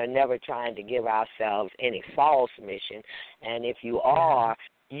never trying to give ourselves any false mission. And if you are,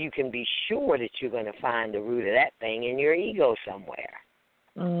 you can be sure that you're going to find the root of that thing in your ego somewhere.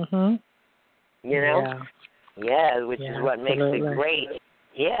 Mhm. You know? Which is what makes it great.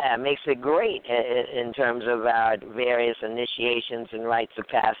 Yeah, it makes it great in terms of our various initiations and rites of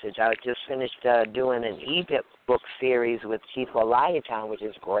passage. I just finished doing an e-book series with Chief Olayitan, which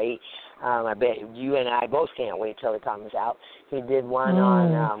is great. I bet you and I both can't wait till it comes out. He did one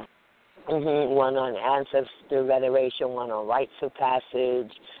on ancestor veneration, one on rites of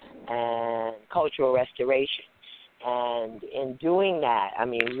passage, and cultural restoration. And in doing that, I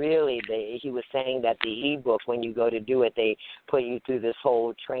mean, really, he was saying that the e-book, when you go to do it, they put you through this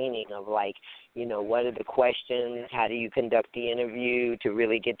whole training of, like, you know, what are the questions, how do you conduct the interview to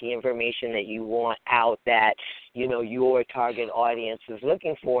really get the information that you want out that, you know, your target audience is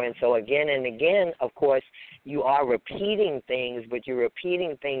looking for. And so again and again, of course, you are repeating things, but you're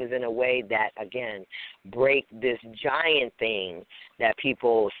repeating things in a way that, again, break this giant thing that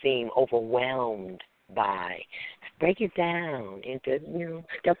people seem overwhelmed by. Break it down into, you know,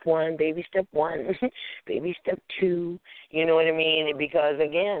 step one, baby step one, baby step two, you know what I mean? Because,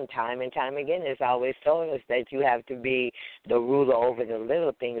 again, time and time again, it's always told us that you have to be the ruler over the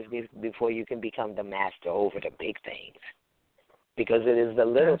little things before you can become the master over the big things. Because it is the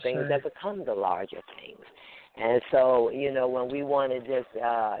little things that become the larger things. And so, you know, when we want to just,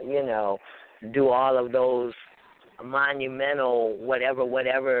 you know, do all of those monumental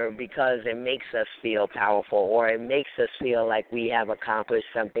whatever because it makes us feel powerful or it makes us feel like we have accomplished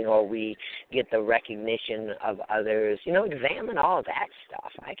something or we get the recognition of others, you know, examine all that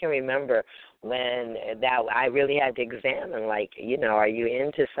stuff. I can remember when that I really had to examine, like, you know, are you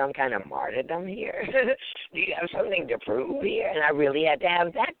into some kind of martyrdom here? Do you have something to prove here? And I really had to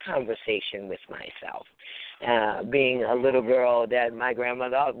have that conversation with myself. Being a little girl that my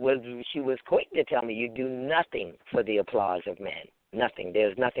grandmother she was quick to tell me, you do nothing for the applause of men. Nothing.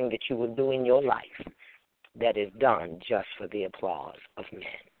 There's nothing that you will do in your life that is done just for the applause of men.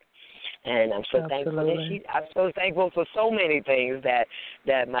 And I'm so thankful I'm so thankful for so many things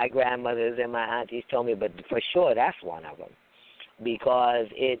that my grandmothers and my aunties told me, but for sure that's one of them. Because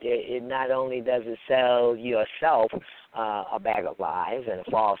it not only does it sell yourself a bag of lies and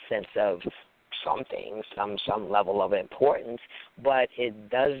a false sense of something, some level of importance, but it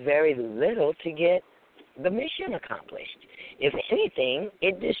does very little to get the mission accomplished. If anything,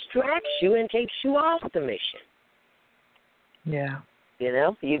 it distracts you and takes you off the mission. Yeah. You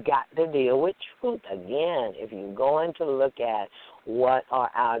know, you got to deal with truth. Again, if you're going to look at what are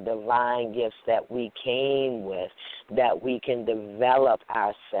our divine gifts that we came with, that we can develop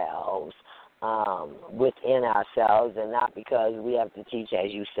ourselves within ourselves, and not because we have to teach,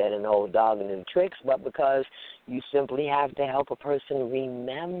 as you said, an old dog new tricks, but because you simply have to help a person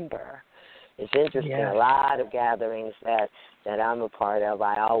remember. It's interesting, a lot of gatherings that I'm a part of,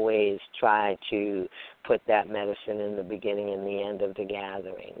 I always try to put that medicine in the beginning and the end of the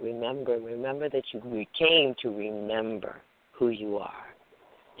gathering. Remember that you came to remember who you are.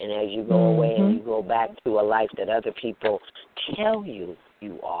 And as you go away and you go back to a life that other people tell you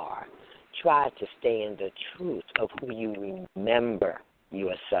you are, try to stay in the truth of who you remember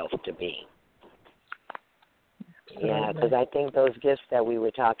yourself to be. Yeah, because I think those gifts that we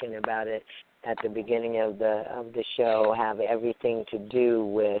were talking about at the beginning of the show have everything to do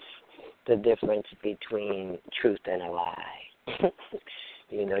with the difference between truth and a lie.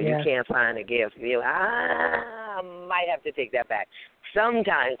 You know, you can't find a gift. I might have to take that back.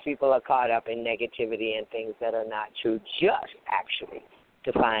 Sometimes people are caught up in negativity and things that are not true, just actually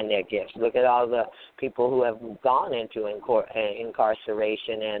to find their gifts. Look at all the people who have gone into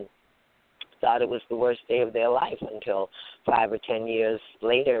incarceration and thought it was the worst day of their life until 5 or 10 years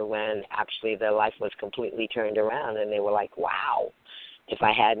later when actually their life was completely turned around and they were like, wow, if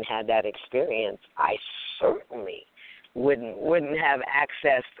I hadn't had that experience, I certainly wouldn't have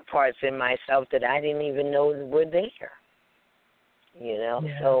accessed parts in myself that I didn't even know were there. You know,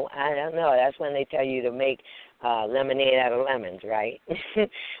 so I don't know. That's when they tell you to make lemonade out of lemons, right?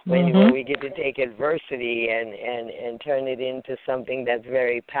 when we get to take adversity and turn it into something that's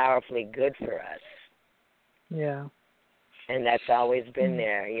very powerfully good for us. Yeah. And that's always been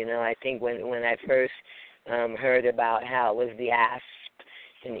there. You know, I think when I first heard about how it was the asp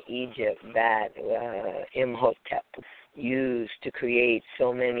in Egypt that Imhotep used to create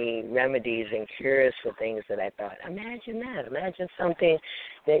so many remedies and cures for things, that I thought, imagine that. Imagine something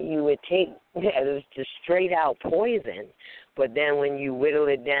that you would take that was just straight out poison, but then when you whittle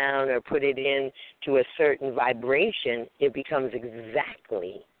it down or put it into a certain vibration, it becomes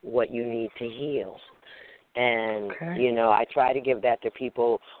exactly what you need to heal. And, you know, I try to give that to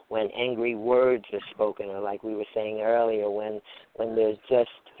people when angry words are spoken, or like we were saying earlier, when there's just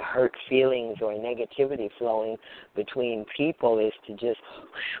hurt feelings or negativity flowing between people, is to just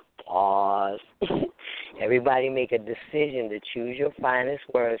pause. Everybody make a decision to choose your finest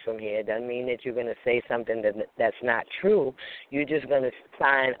words from here. It doesn't mean that you're going to say something that's not true. You're just going to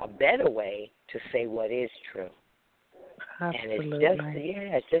find a better way to say what is true. Absolutely. And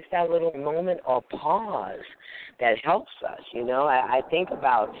it's just that little moment or pause that helps us. You know, I think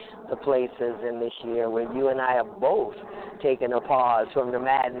about the places in this year where you and I have both taken a pause from the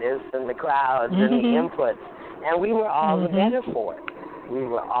madness and the crowds and the inputs, and we were all the better for it. We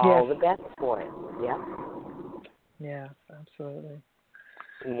were all the better for it. Yeah. Yeah, absolutely.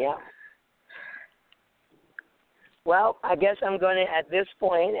 Yeah. Well, I guess I'm going to, at this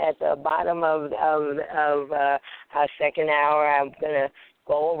point, at the bottom of our second hour, I'm going to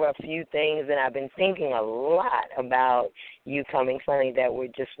go over a few things, and I've been thinking a lot about you coming. Funny that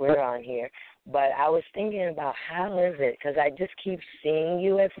we're on here, but I was thinking about how is it, because I just keep seeing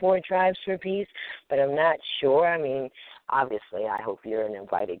you at Four Tribes for Peace, but I'm not sure. I mean, obviously, I hope you're an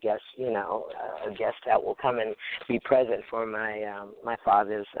invited guest, you know, a guest that will come and be present for my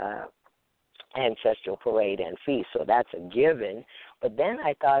father's ancestral parade and feast, so that's a given. But then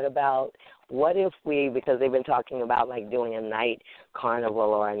I thought about, what if because they've been talking about like doing a night carnival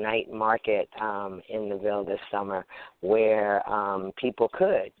or a night market in the Ville this summer, where people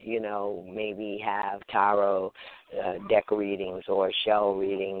could, you know, maybe have tarot deck readings or shell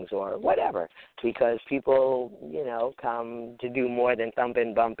readings or whatever, because people, you know, come to do more than thump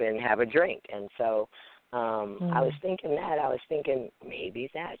and bump and have a drink. And so I was thinking maybe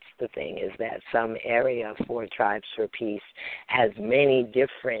that's the thing, is that some area of Four Tribes for Peace has many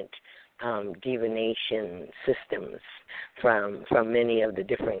different divination systems from many of the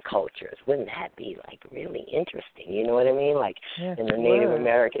different cultures. Wouldn't that be like really interesting? You know what I mean? Like in the Native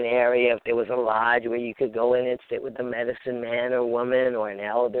American area, if there was a lodge where you could go in and sit with the medicine man or woman or an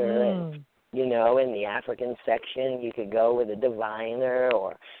elder, and you know, in the African section, you could go with a diviner,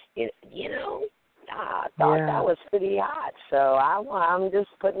 or you know. I thought that was pretty hot, so I'm just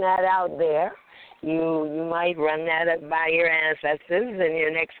putting that out there. You might run that up by your ancestors in your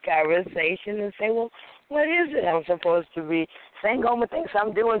next conversation and say, well, what is it I'm supposed to be? Sangoma thinks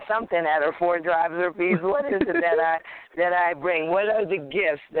I'm doing something at her Four Tribes for Peace. What is it that I bring? What are the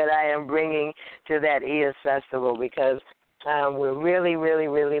gifts that I am bringing to that Iya festival? Because we're really, really,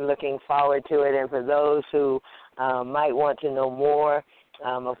 really looking forward to it. And for those who might want to know more,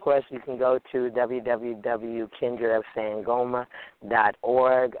 of course, you can go to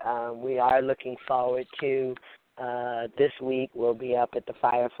www.kindredofsangoma.org. We are looking forward to this week. We'll be up at the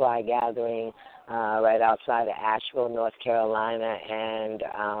Firefly Gathering right outside of Asheville, North Carolina, and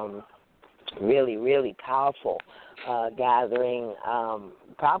really, really powerful gathering.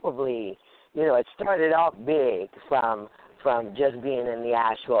 Probably, you know, it started off big from just being in the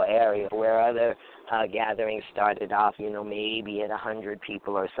Asheville area, where other gatherings started off, you know, maybe at 100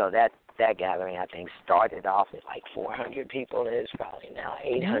 people or so. That gathering, I think, started off at like 400 people, and it's probably now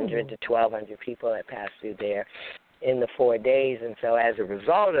 800 to 1,200 people that pass through there in the 4 days. And so as a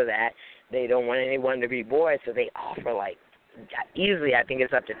result of that, they don't want anyone to be bored, so they offer like easily, I think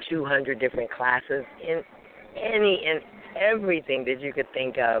it's up to 200 different classes in everything that you could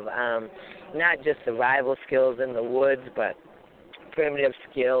think of, not just survival skills in the woods, but primitive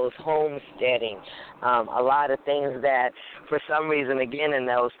skills, homesteading, a lot of things that for some reason, again, in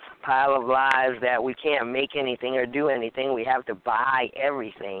those pile of lies that we can't make anything or do anything, we have to buy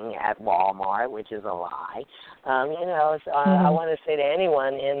everything at Walmart, which is a lie. You know, so I want to say to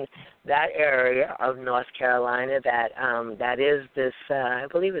anyone in that area of North Carolina that is this, I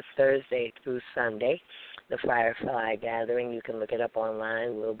believe it's Thursday through Sunday, the Firefly Gathering. You can look it up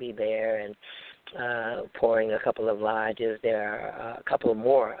online. We'll be there, and pouring a couple of lodges. There are a couple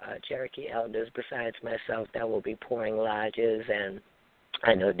more Cherokee elders besides myself that will be pouring lodges, and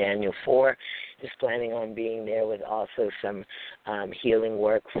I know Daniel Four is planning on being there with also some healing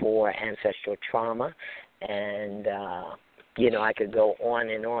work for ancestral trauma. And, I could go on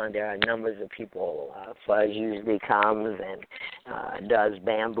and on. There are numbers of people. Fuzz usually comes and does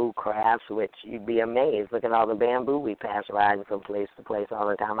bamboo crafts, which you'd be amazed. Look at all the bamboo we pass riding from place to place all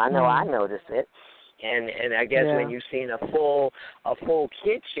the time. I know I notice it. And I guess when you've seen a full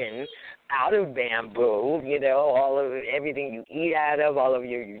kitchen out of bamboo, all of everything you eat out of, all of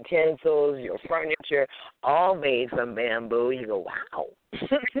your utensils, your furniture, all made from bamboo, you go, wow,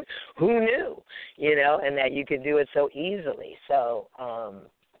 who knew? And that you could do it so easily. So,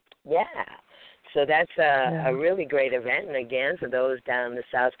 So that's a really great event. And again, for those down in the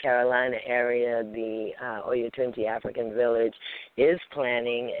South Carolina area, the Oyatunti African Village is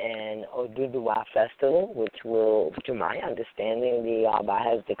planning an Oduduwa Festival, which will, to my understanding, the Yorba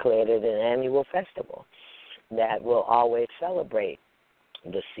has declared it an annual festival that will always celebrate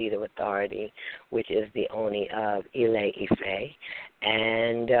the seat of authority, which is the Oni of Ile Ife.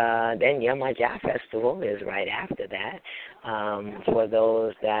 And then Yamaja Festival is right after that. For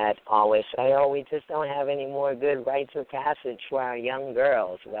those that always say, we just don't have any more good rites of passage for our young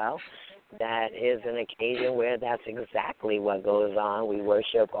girls. Well, that is an occasion where that's exactly what goes on. We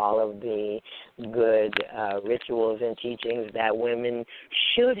worship all of the good rituals and teachings that women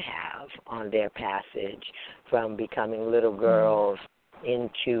should have on their passage from becoming little girls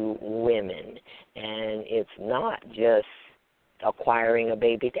into women. And it's not just acquiring a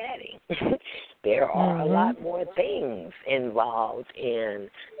baby daddy. There are a lot more things involved in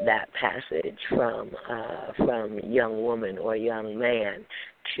that passage from young woman or young man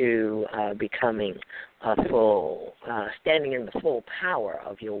to becoming a full, standing in the full power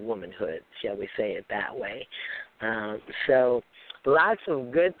of your womanhood, shall we say it that way. So lots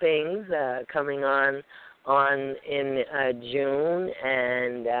of good things coming on in June,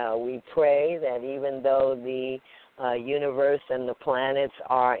 and we pray that even though the universe and the planets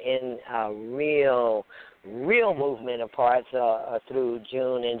are in real movement apart through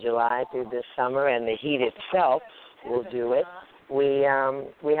June and July, through this summer, and the heat itself will do it,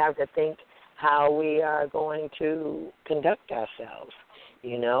 we have to think how we are going to conduct ourselves,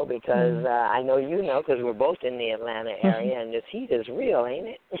 because I know because we're both in the Atlanta area, and this heat is real, ain't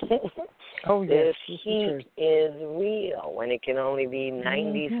it? Oh, yes. This heat is real when it can only be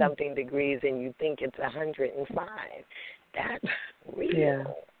 90-something degrees and you think it's 105. That's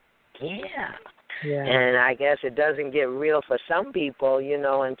real. Yeah. And I guess it doesn't get real for some people,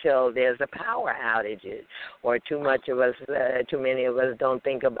 until there's a power outages or too many of us don't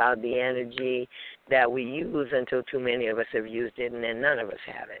think about the energy that we use until too many of us have used it, and then none of us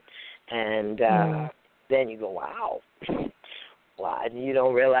have it. And then you go, wow. Well, you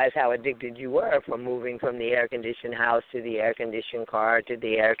don't realize how addicted you were from moving from the air-conditioned house to the air-conditioned car to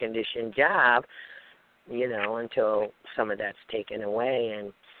the air-conditioned job, until some of that's taken away.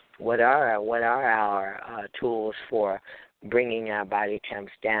 And what are our tools for bringing our body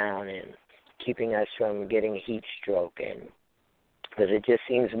temps down and keeping us from getting a heat stroke? And because it just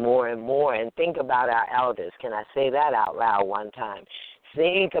seems more and more. And think about our elders. Can I say that out loud one time?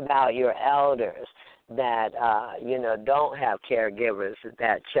 Think about your elders that, don't have caregivers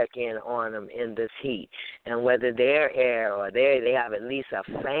that check in on them in this heat, and whether they're air or they have at least a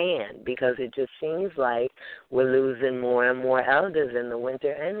fan, because it just seems like we're losing more and more elders in the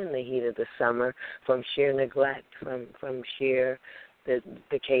winter and in the heat of the summer from sheer neglect, from sheer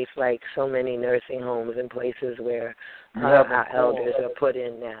the case like so many nursing homes and places where our elders are put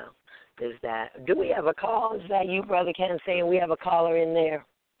in now. Is that, do we have a call? Is that you, Brother Ken, saying we have a caller in there?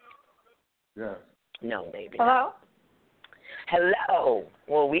 Yeah. No, maybe Hello? not. Hello.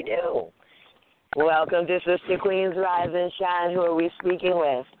 Well, we do. Welcome to Sister Queen's Rise and Shine. Who are we speaking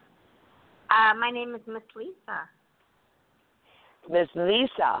with? My name is Miss Lisa. Miss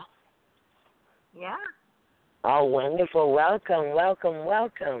Lisa. Yeah. Oh, wonderful. Welcome.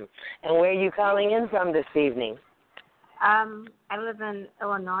 And where are you calling in from this evening? I live in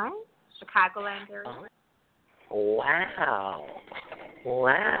Illinois, Chicagoland area. Wow.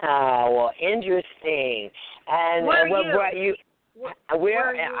 Well, interesting. And where are you?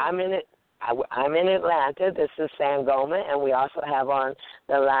 I'm in Atlanta. This is Sangoma, and we also have on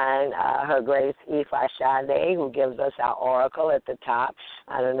the line Her Grace Ifa Sade, who gives us our oracle at the top.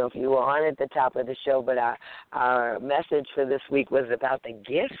 I don't know if you were on at the top of the show, but our message for this week was about the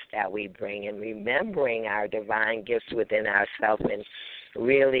gifts that we bring and remembering our divine gifts within ourselves and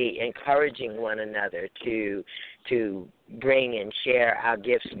really encouraging one another to bring and share our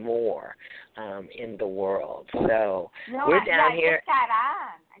gifts more in the world. So we're down here.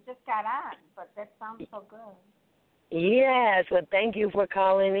 I just got on, but that sounds so good. Yes, well, thank you for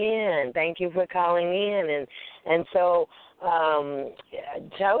calling in. And so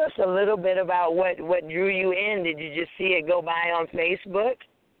tell us a little bit about what drew you in. Did you just see it go by on Facebook?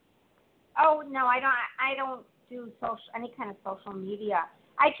 Oh no, I don't do any kind of social media.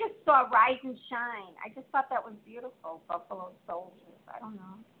 I just saw Rise and Shine. I just thought that was beautiful. Buffalo Soilders. I don't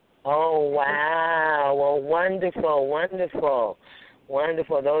know. Oh, wow. Well, wonderful, wonderful.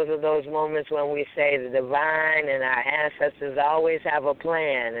 Wonderful. Those are those moments when we say the divine and our ancestors always have a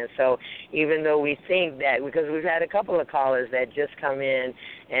plan. And so even though we think that, because we've had a couple of callers that just come in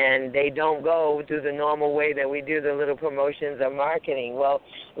and they don't go through the normal way that we do the little promotions or marketing. Well,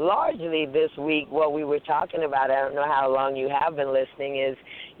 largely this week what we were talking about, I don't know how long you have been listening, is,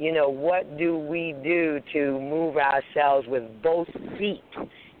 what do we do to move ourselves with both feet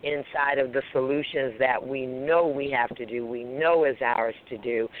inside of the solutions that we know we have to do, we know is ours to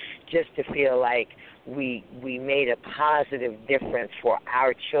do, just to feel like we made a positive difference for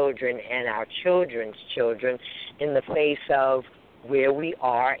our children and our children's children in the face of where we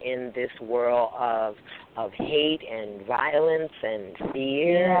are in this world of hate and violence and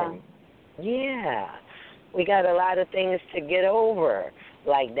fear. Yeah. We got a lot of things to get over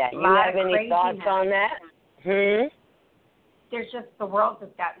like that. You have any thoughts on that? There's just, the world has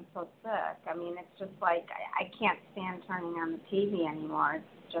gotten so sick. I mean, it's just like, I can't stand turning on the TV anymore.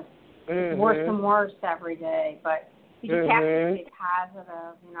 It's just worse and worse every day. But you just have to stay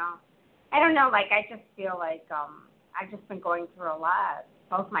positive, I don't know, like, I just feel like I've just been going through a lot.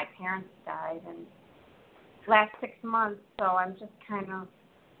 Both my parents died in the last 6 months, so I'm just kind of,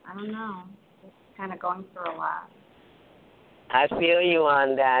 I don't know, just kind of going through a lot. I feel you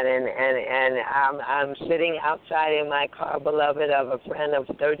on that, and I'm sitting outside in my car, beloved, of a friend of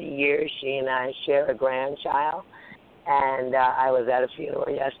 30 years. She and I share a grandchild, and I was at a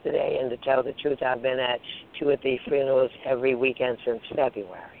funeral yesterday, and to tell the truth, I've been at 2 or 3 funerals every weekend since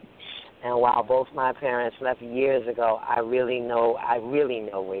February. And while both my parents left years ago, I really know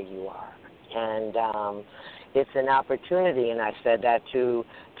where you are, and it's an opportunity, and I said that to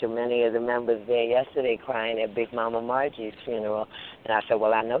many of the members there yesterday crying at Big Mama Margie's funeral. And I said,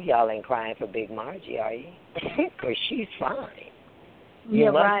 well, I know y'all ain't crying for Big Margie, are you? Because she's fine.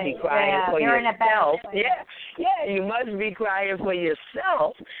 You must be crying for yourself. You must be crying for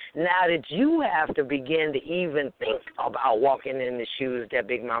yourself now that you have to begin to even think about walking in the shoes that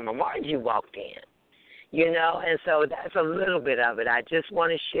Big Mama Margie walked in. And so that's a little bit of it. I just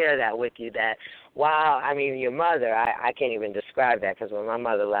want to share that with you that, wow, I mean, your mother, I can't even describe that, because when my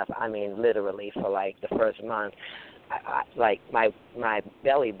mother left, I mean, literally for like the first month, like my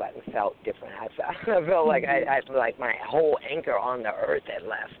belly button felt different. I felt like I like my whole anchor on the earth had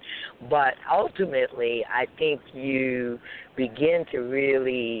left. But ultimately, I think you begin to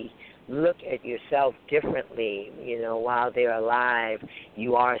really look at yourself differently. While they're alive,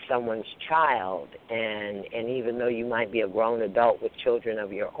 you are someone's child, and even though you might be a grown adult with children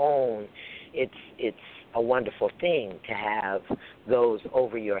of your own, it's a wonderful thing to have those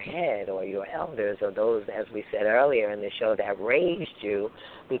over your head, or your elders, or those, as we said earlier in the show, that raised you,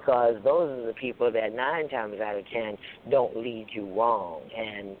 because those are the people that 9 times out of 10 don't lead you wrong.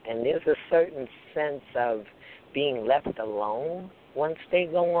 And there's a certain sense of being left alone once they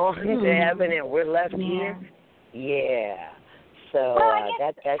go on to heaven and we're left here. Yeah. So well, I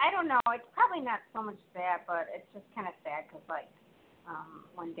guess, I don't know. It's probably not so much that, but it's just kind of sad because, like,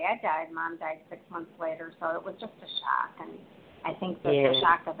 when Dad died, Mom died 6 months later, so it was just a shock. And I think that the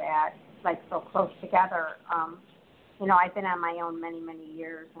shock of that, like, so close together, I've been on my own many, many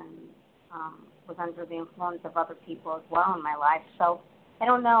years and was under the influence of other people as well in my life. So I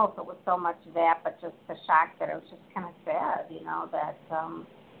don't know if it was so much that, but just the shock that it was just kind of sad, that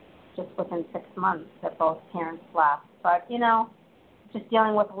just within 6 months that both parents left. But, just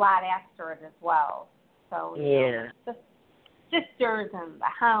dealing with a lot after it as well. So, just sisters and the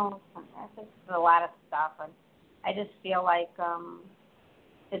house, and it's just a lot of stuff. And I just feel like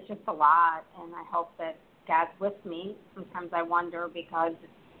it's just a lot, and I hope that God's with me. Sometimes I wonder because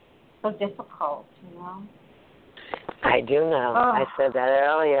it's so difficult, I do know. I said that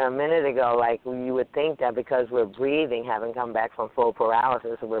earlier a minute ago. Like, you would think that because we're breathing, having come back from full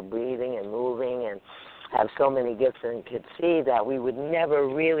paralysis, we're breathing and moving and have so many gifts and could see that we would never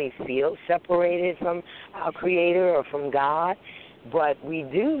really feel separated from our Creator or from God. But we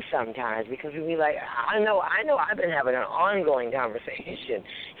do sometimes, because we be like, I know I've been having an ongoing conversation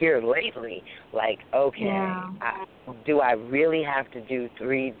here lately. Like, okay, do I really have to do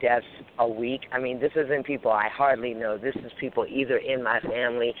 3 deaths a week? I mean, this isn't people I hardly know. This is people either in my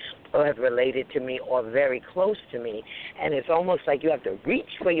family or have related to me or very close to me. And it's almost like you have to reach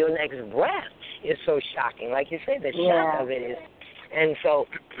for your next breath. It's so shocking. Like you say, the shock of it is. And so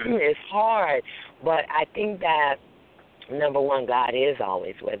it's hard. But I think that number one, God is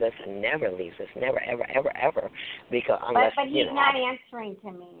always with us and never leaves us, never, ever, ever, ever. Because unless, but he's not answering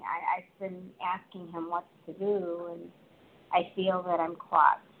to me. I've been asking him what to do, and I feel that I'm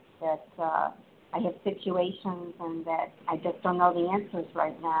caught, that I have situations and that I just don't know the answers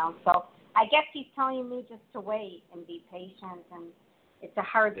right now. So I guess he's telling me just to wait and be patient, and it's a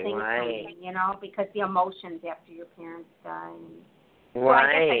hard thing for me, you know, because the emotions after your parents die.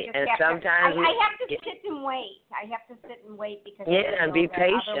 Right, so and sometimes I have to sit and wait. I have to sit and wait because and be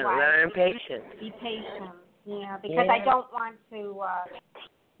patient. Learn patience. Be patient, because I don't want to.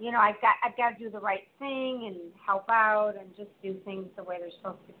 I've got to do the right thing and help out and just do things the way they're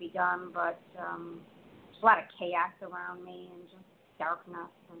supposed to be done. But there's a lot of chaos around me and just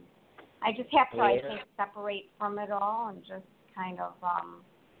darkness, and I just have to, I think, separate from it all and just kind of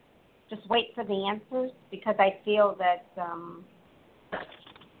just wait for the answers, because I feel that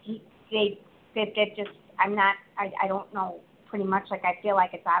I don't know, pretty much, like I feel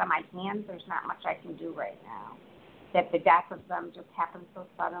like it's out of my hands. There's not much I can do right now. That the death of them just happened so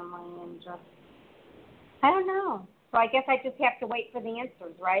suddenly, and just, I don't know. So I guess I just have to wait for the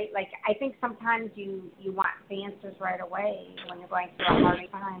answers, right? Like, I think sometimes you want the answers right away when you're going through a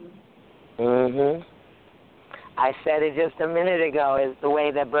hard time. Mhm. I said it just a minute ago, is the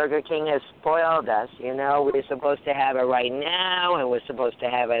way that Burger King has spoiled us. You know, we're supposed to have it right now, and we're supposed to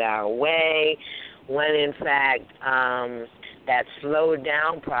have it our way, when in fact that slowed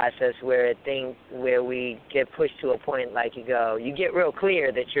down process where we get pushed to a point, like you get real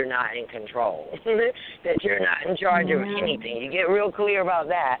clear that you're not in control, that you're not in charge of anything. You get real clear about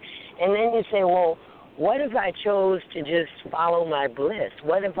that, and then you say, well, what if I chose to just follow my bliss?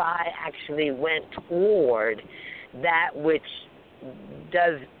 What if I actually went toward that which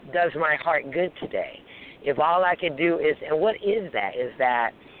does my heart good today? If all I could do is, and what is that? Is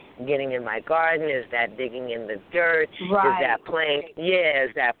that getting in my garden? Is that digging in the dirt? Right.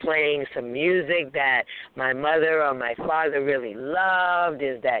 Is that playing some music that my mother or my father really loved?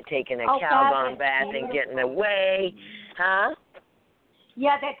 Is that taking a Calgon bath and getting away? Huh?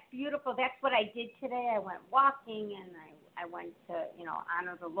 Yeah, that's beautiful. That's what I did today. I went walking, and I went to,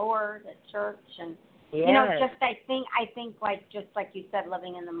 honor the Lord at church, and I think like, just like you said,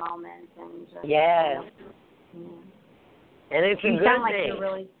 living in the moment, and just, and it's a good thing. You sound like you're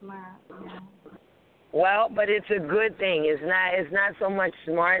really smart. Yeah. Well, but it's a good thing. It's not so much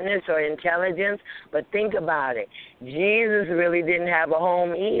smartness or intelligence, but think about it. Jesus really didn't have a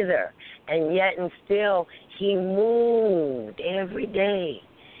home either, and yet and still he moved every day.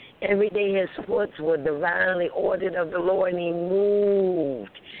 Every day his foot were divinely ordered of the Lord, and he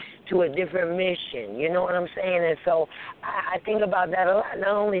moved to a different mission. You know what I'm saying? And so I think about that a lot.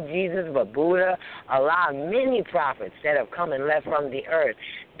 Not only Jesus, but Buddha, many prophets that have come and left from the earth.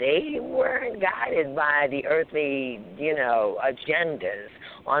 They weren't guided by the earthly, agendas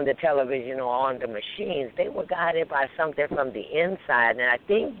on the television or on the machines. They were guided by something from the inside. And I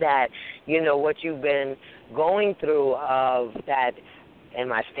think that, what you've been going through of that, and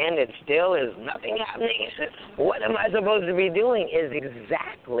my standard still is nothing happening. What am I supposed to be doing is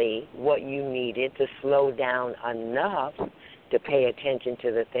exactly what you needed to slow down enough to pay attention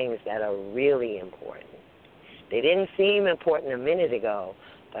to the things that are really important. They didn't seem important a minute ago,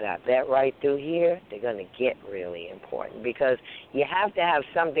 but I bet right through here they're going to get really important, because you have to have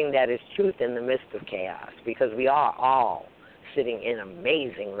something that is truth in the midst of chaos, because we are all sitting in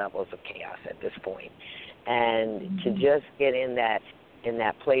amazing levels of chaos at this point. And to just get in that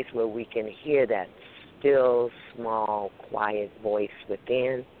place where we can hear that still, small, quiet voice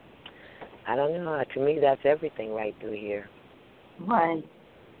within, I don't know. To me, that's everything right through here. Right.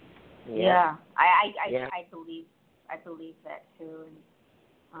 Yeah. I believe that too. And,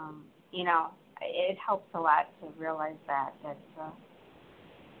 it helps a lot to realize that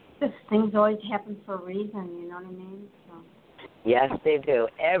this things always happen for a reason. You know what I mean? So. Yes, they do.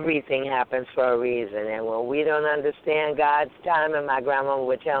 Everything happens for a reason. And when we don't understand God's time, and my grandma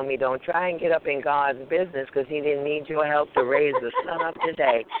would tell me, don't try and get up in God's business, because he didn't need your help to raise the sun up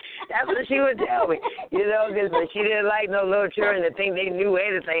today. That's what she would tell me, because she didn't like no little children to think they knew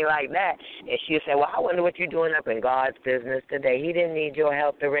anything like that. And she would say, well, I wonder what you're doing up in God's business today. He didn't need your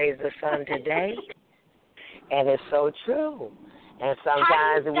help to raise the sun today. And it's so true. And sometimes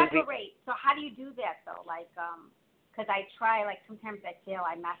how do you separate? So how do you do that, though? Like, because I try, like, sometimes I feel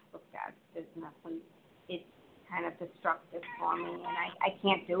I mess with God's business, and it's kind of destructive for me, and I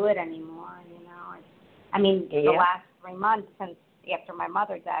can't do it anymore, the last 3 months since after my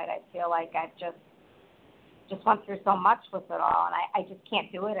mother died, I feel like I've just went through so much with it all, and I just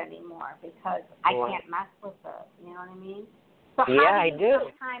can't do it anymore, because I can't mess with it, you know what I mean? So I do.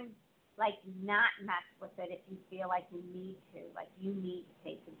 like not mess with it if you feel like you need to, like you need to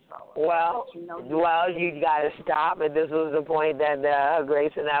take control of it. You got to stop, and this was the point that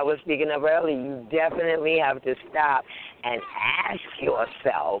Grace and I were speaking of earlier. You definitely have to stop and ask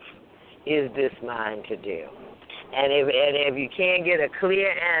yourself, is this mine to do? And if you can't get a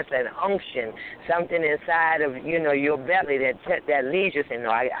clear answer, an unction, something inside of your belly that leads you saying,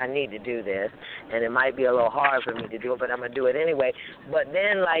 no, I need to do this, and it might be a little hard for me to do it, but I'm gonna do it anyway. But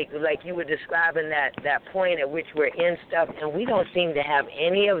then, like you were describing that point at which we're in stuff, and we don't seem to have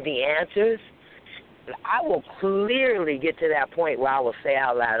any of the answers. I will clearly get to that point where I will say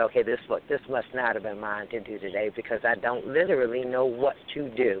out loud, okay, this must not have been mine to do today because I don't literally know what to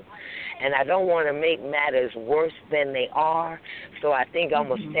do. And I don't want to make matters worse than they are, so I think I'm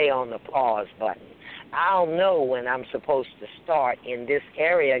going to stay on the pause button. I'll know when I'm supposed to start in this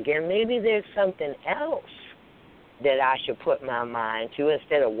area again. Maybe there's something else that I should put my mind to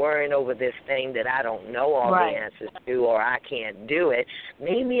instead of worrying over this thing that I don't know all the answers to or I can't do it.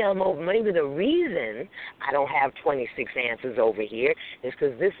 Maybe the reason I don't have 26 answers over here is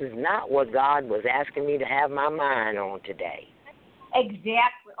because this is not what God was asking me to have my mind on today.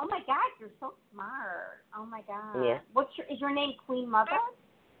 Exactly. Oh, my God, you're so smart. Oh, my God. Yeah. Is your name Queen Mother?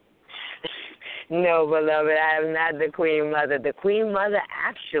 No, beloved, I am not the Queen Mother. The Queen Mother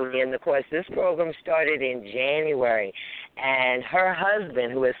actually, and of course, this program started in January, and her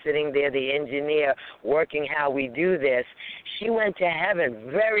husband, who is sitting there, the engineer, working how we do this, she went to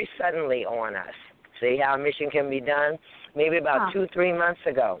heaven very suddenly on us. See how a mission can be done? Maybe about 2-3 months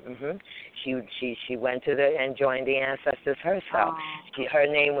ago. She went to and joined the ancestors herself. Her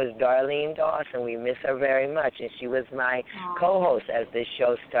name was Darlene Dawson. We miss her very much, and she was my co-host as this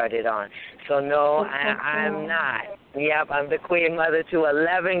show started on. So no, I'm not. Yep, I'm the Queen Mother to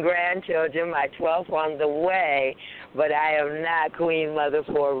 11 grandchildren, my 12th on the way, but I am not Queen Mother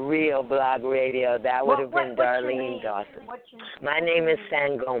for real blog radio. That would have been Darlene Dawson. My name is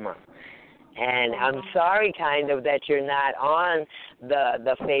Sangoma. And I'm sorry, kind of, that you're not on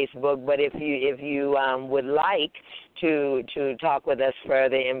the Facebook. But if you would like to talk with us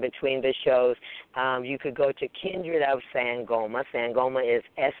further in between the shows, you could go to Kindred of Sangoma. Sangoma is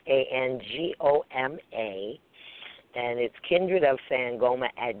Sangoma, and it's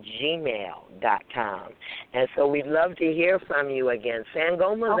kindredofsangoma@gmail.com. And so we'd love to hear from you again.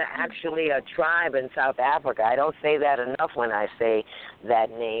 Sangomas are actually a tribe in South Africa. I don't say that enough when I say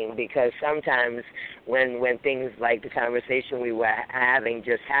that name because sometimes when things like the conversation we were having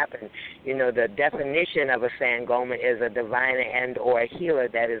just happened, the definition of a Sangoma is a diviner and or a healer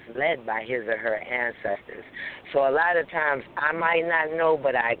that is led by his or her ancestors. So a lot of times I might not know,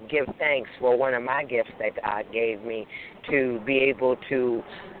 but I give thanks for one of my gifts that God gave me to be able to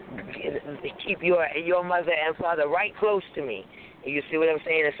keep your mother and father right close to me. You see what I'm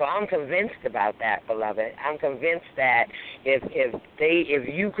saying? And so I'm convinced about that, beloved. I'm convinced that if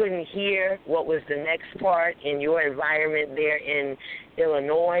you couldn't hear what was the next part in your environment there in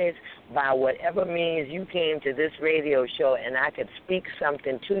Illinois, by whatever means you came to this radio show and I could speak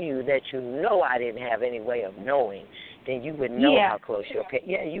something to you that I didn't have any way of knowing, then you would know how close your parents.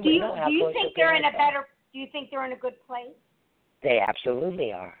 Yeah, you would know how close your parents are. Do you think they're in a good place? They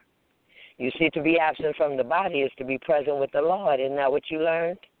absolutely are. You see, to be absent from the body is to be present with the Lord. Isn't that what you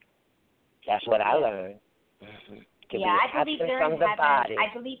learned? That's what I learned. To be absent from the body. I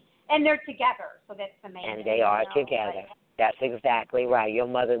believe, and they're together, so that's the main thing. And they are together. That's exactly right. Your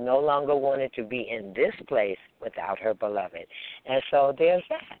mother no longer wanted to be in this place without her beloved. And so there's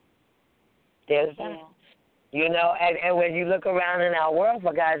that. There's that. And when you look around in our world,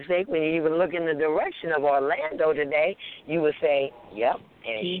 for God's sake, when you even look in the direction of Orlando today, you would say, yep,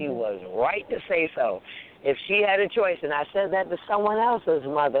 and she was right to say so. If she had a choice, and I said that to someone else's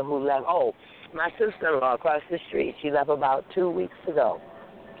mother who left, my sister-in-law across the street, she left about 2 weeks ago.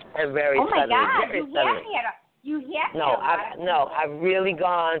 And very suddenly. Oh, my God, very suddenly. I've really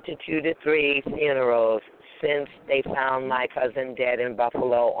gone to 2 to 3 funerals since they found my cousin dead in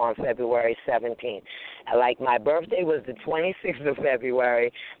Buffalo on February 17th. Like, my birthday was the 26th of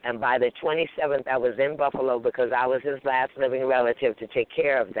February, and by the 27th I was in Buffalo because I was his last living relative to take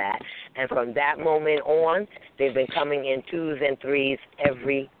care of that. And from that moment on, they've been coming in 2s and 3s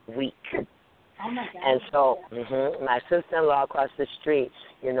every week. Oh, my God. And so my sister-in-law across the street,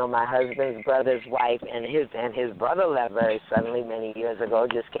 my husband's brother's wife, and his brother left very suddenly many years ago,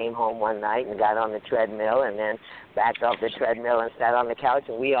 just came home one night and got on the treadmill and then backed off the treadmill and sat on the couch,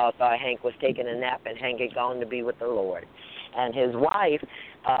 and we all thought Hank was taking a nap and Hank had gone to be with the Lord. And his wife,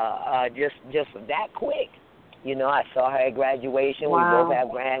 just that quick, You know, I saw her at graduation. Wow. We both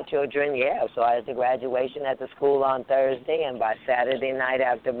have grandchildren. Yeah, I saw her at the graduation at the school on Thursday, and by Saturday night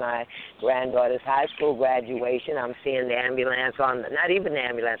after my granddaughter's high school graduation, I'm seeing the ambulance not even the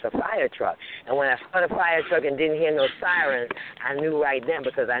ambulance, a fire truck. And when I saw the fire truck and didn't hear no sirens, I knew right then,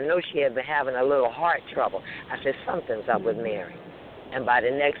 because I know she had been having a little heart trouble. I said, something's up with Mary. And by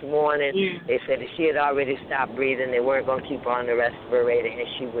the next morning, they said that she had already stopped breathing. They weren't going to keep her on the respirator, and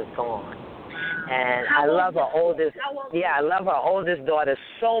she was gone. And I love her oldest. Yeah, I love her oldest daughter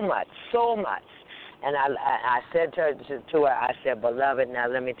so much. And I said to her, I said, beloved, now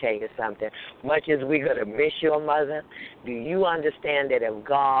let me tell you something. Much as we're going to miss your mother, do you understand that if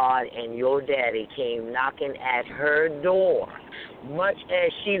God and your daddy came knocking at her door, much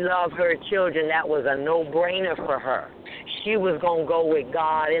as she loved her children, that was a no-brainer for her. She was going to go with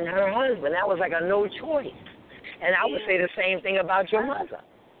God and her husband. That was like a no choice. And I would say the same thing about your mother.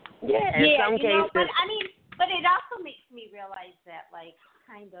 Yeah, in some cases. But it also makes me realize that, like,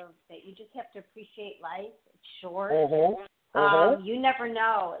 kind of, that you just have to appreciate life. It's short. You never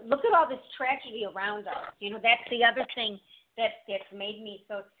know. Look at all this tragedy around us. You know, that's the other thing that's made me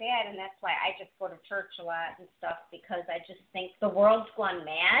so sad, and that's why I just go to church a lot and stuff, because I just think the world's gone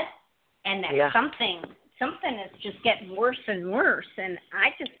mad, and that something is just getting worse and worse, and I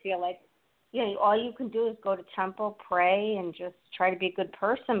just feel like, all you can do is go to temple, pray, and just try to be a good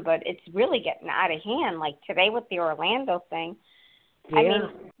person. But it's really getting out of hand. Like today with the Orlando thing. Yeah. I mean,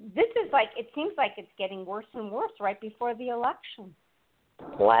 this is like, it seems like it's getting worse and worse right before the election.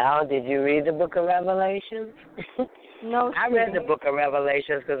 Wow, did you read the book of Revelations? No, I read the book of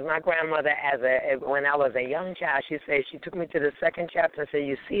Revelations because my grandmother, when I was a young child, she took me to the second chapter and said,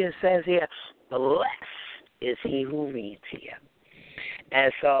 you see, it says here, blessed is he who reads here.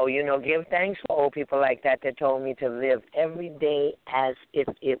 And so, give thanks for old people like that told me to live every day as if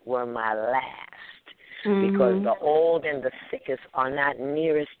it were my last. Mm-hmm. Because the old and the sickest are not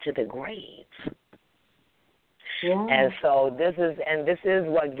nearest to the grave. Yeah. And so this is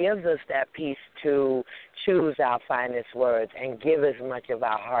what gives us that peace to choose our finest words and give as much of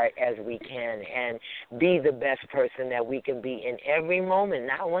our heart as we can and be the best person that we can be in every moment,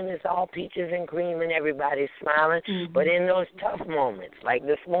 not when it's all peaches and cream and everybody's smiling, but in those tough moments, like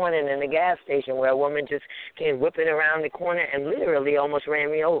this morning in the gas station where a woman just came whipping around the corner and literally almost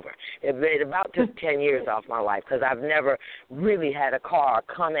ran me over. It about took 10 years off my life because I've never really had a car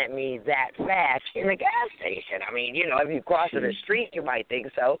come at me that fast in a gas station. I mean, if you cross the street, you might think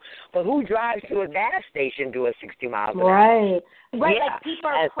so, but who drives to a gas station doing 60 miles an hour? Right, like people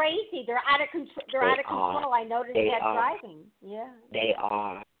are crazy. They're out of control. I noticed that driving. Yeah. They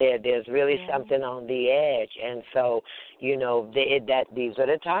are. There's really something on the edge. And so, these are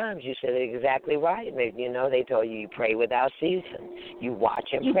the times. You said it exactly right. They told you pray without ceasing. You watch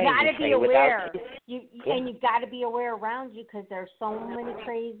and pray. You got to be aware. And you've got to be aware around you because there's so many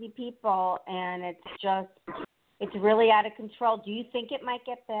crazy people, and it's really out of control. Do you think it might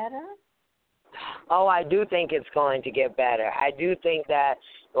get better? Oh, I do think it's going to get better. I do think that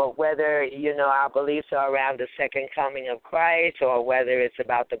whether, our beliefs are around the second coming of Christ or whether it's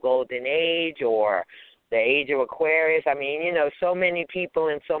about the golden age or the age of Aquarius. I mean, so many people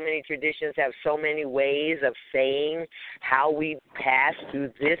and so many traditions have so many ways of saying how we pass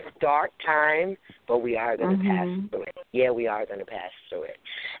through this dark time, but we are going to pass through it. Yeah, we are going to pass through it.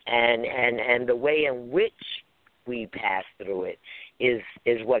 And the way in which we pass through it is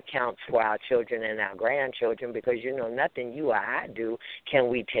what counts for our children and our grandchildren because, nothing you or I do can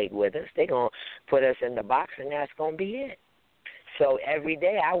we take with us. They're going to put us in the box, and that's going to be it. So every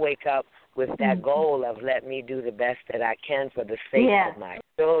day I wake up with that goal of let me do the best that I can for the sake of my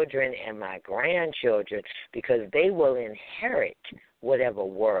children and my grandchildren because they will inherit whatever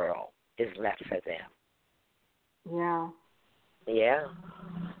world is left for them. Yeah. Yeah.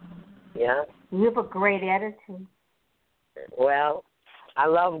 Yeah. You have a great attitude. Well, I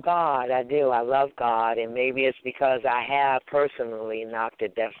love God. I do. I love God. And maybe it's because I have personally knocked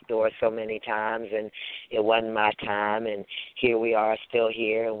at death's door so many times and it wasn't my time. And here we are still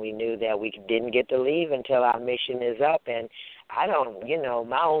here. And we knew that we didn't get to leave until our mission is up. And I don't,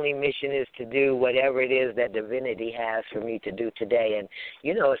 my only mission is to do whatever it is that divinity has for me to do today. And,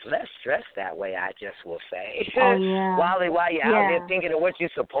 it's less stress that way, I just will say. Oh, yeah. While you're out there thinking of what you're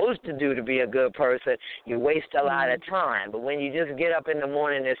supposed to do to be a good person, you waste a lot of time. But when you just get up in the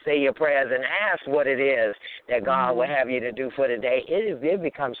morning and say your prayers and ask what it is that God will have you to do for the day, it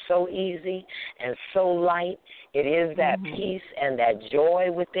becomes so easy and so light. It is that peace and that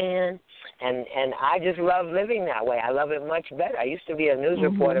joy within. And I just love living that way. I love it much better. I used to be a news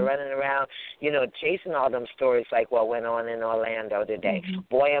reporter running around, chasing all them stories like what went on in Orlando today.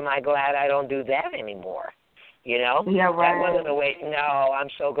 Boy, am I glad I don't do that anymore. You know? Yeah, right. That wasn't a way. No, I'm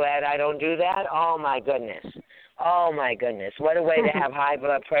so glad I don't do that. Oh, my goodness. Oh, my goodness. What a way to have high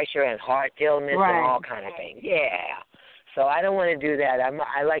blood pressure and heart illness and all kind of things. Yeah. So I don't want to do that.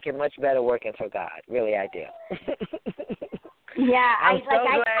 I like it much better working for God. Really, I do. Yeah, I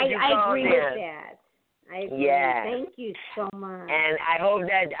agree with that. I agree. Yeah. Thank you so much. And I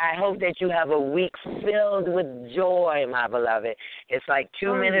hope that you have a week filled with joy, my beloved. It's like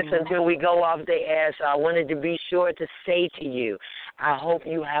 2 minutes until we go off the air, so I wanted to be sure to say to you, I hope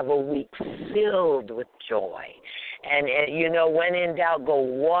you have a week filled with joy. And you know, when in doubt, go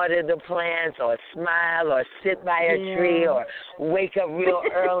water the plants or smile or sit by a tree or wake up real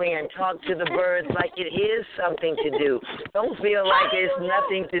early and talk to the birds like it is something to do. Don't feel like it's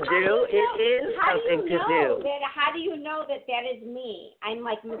nothing to do. It is something to do. How do you know that is me? I'm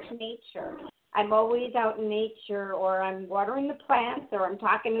like Miss Nature. I'm always out in nature, or I'm watering the plants, or I'm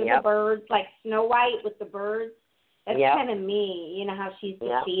talking to the birds, like Snow White with the birds. That's kind of me. You know how she used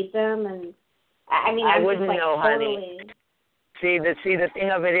to feed them, and I mean, I wouldn't know, totally... honey. See, the thing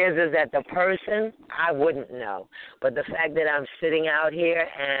of it is that the person, I wouldn't know. But the fact that I'm sitting out here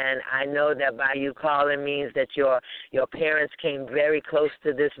and I know that by you calling means that your parents came very close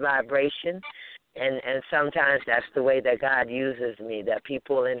to this vibration. And sometimes that's the way that God uses me, that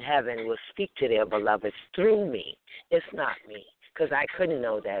people in heaven will speak to their beloveds through me. It's not me, because I couldn't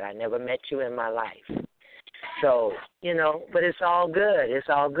know that. I never met you in my life. So, you know, but it's all good. It's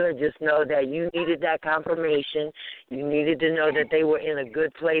all good. Just know that you needed that confirmation. You needed to know that they were in a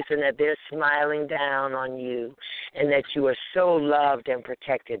good place and that they're smiling down on you and that you are so loved and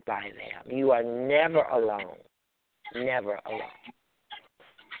protected by them. You are never alone. Never alone.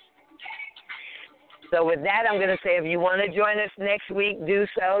 So with that, I'm going to say if you want to join us next week, do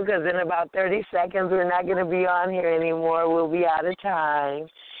so, because in about 30 seconds we're not going to be on here anymore. We'll be out of time.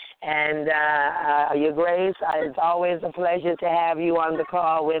 And, Your Grace, it's always a pleasure to have you on the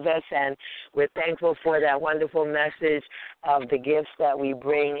call with us, and we're thankful for that wonderful message of the gifts that we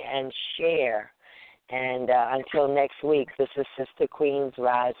bring and share. And until next week, this is Sister Queen's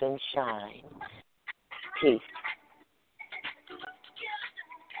Rise and Shine. Peace.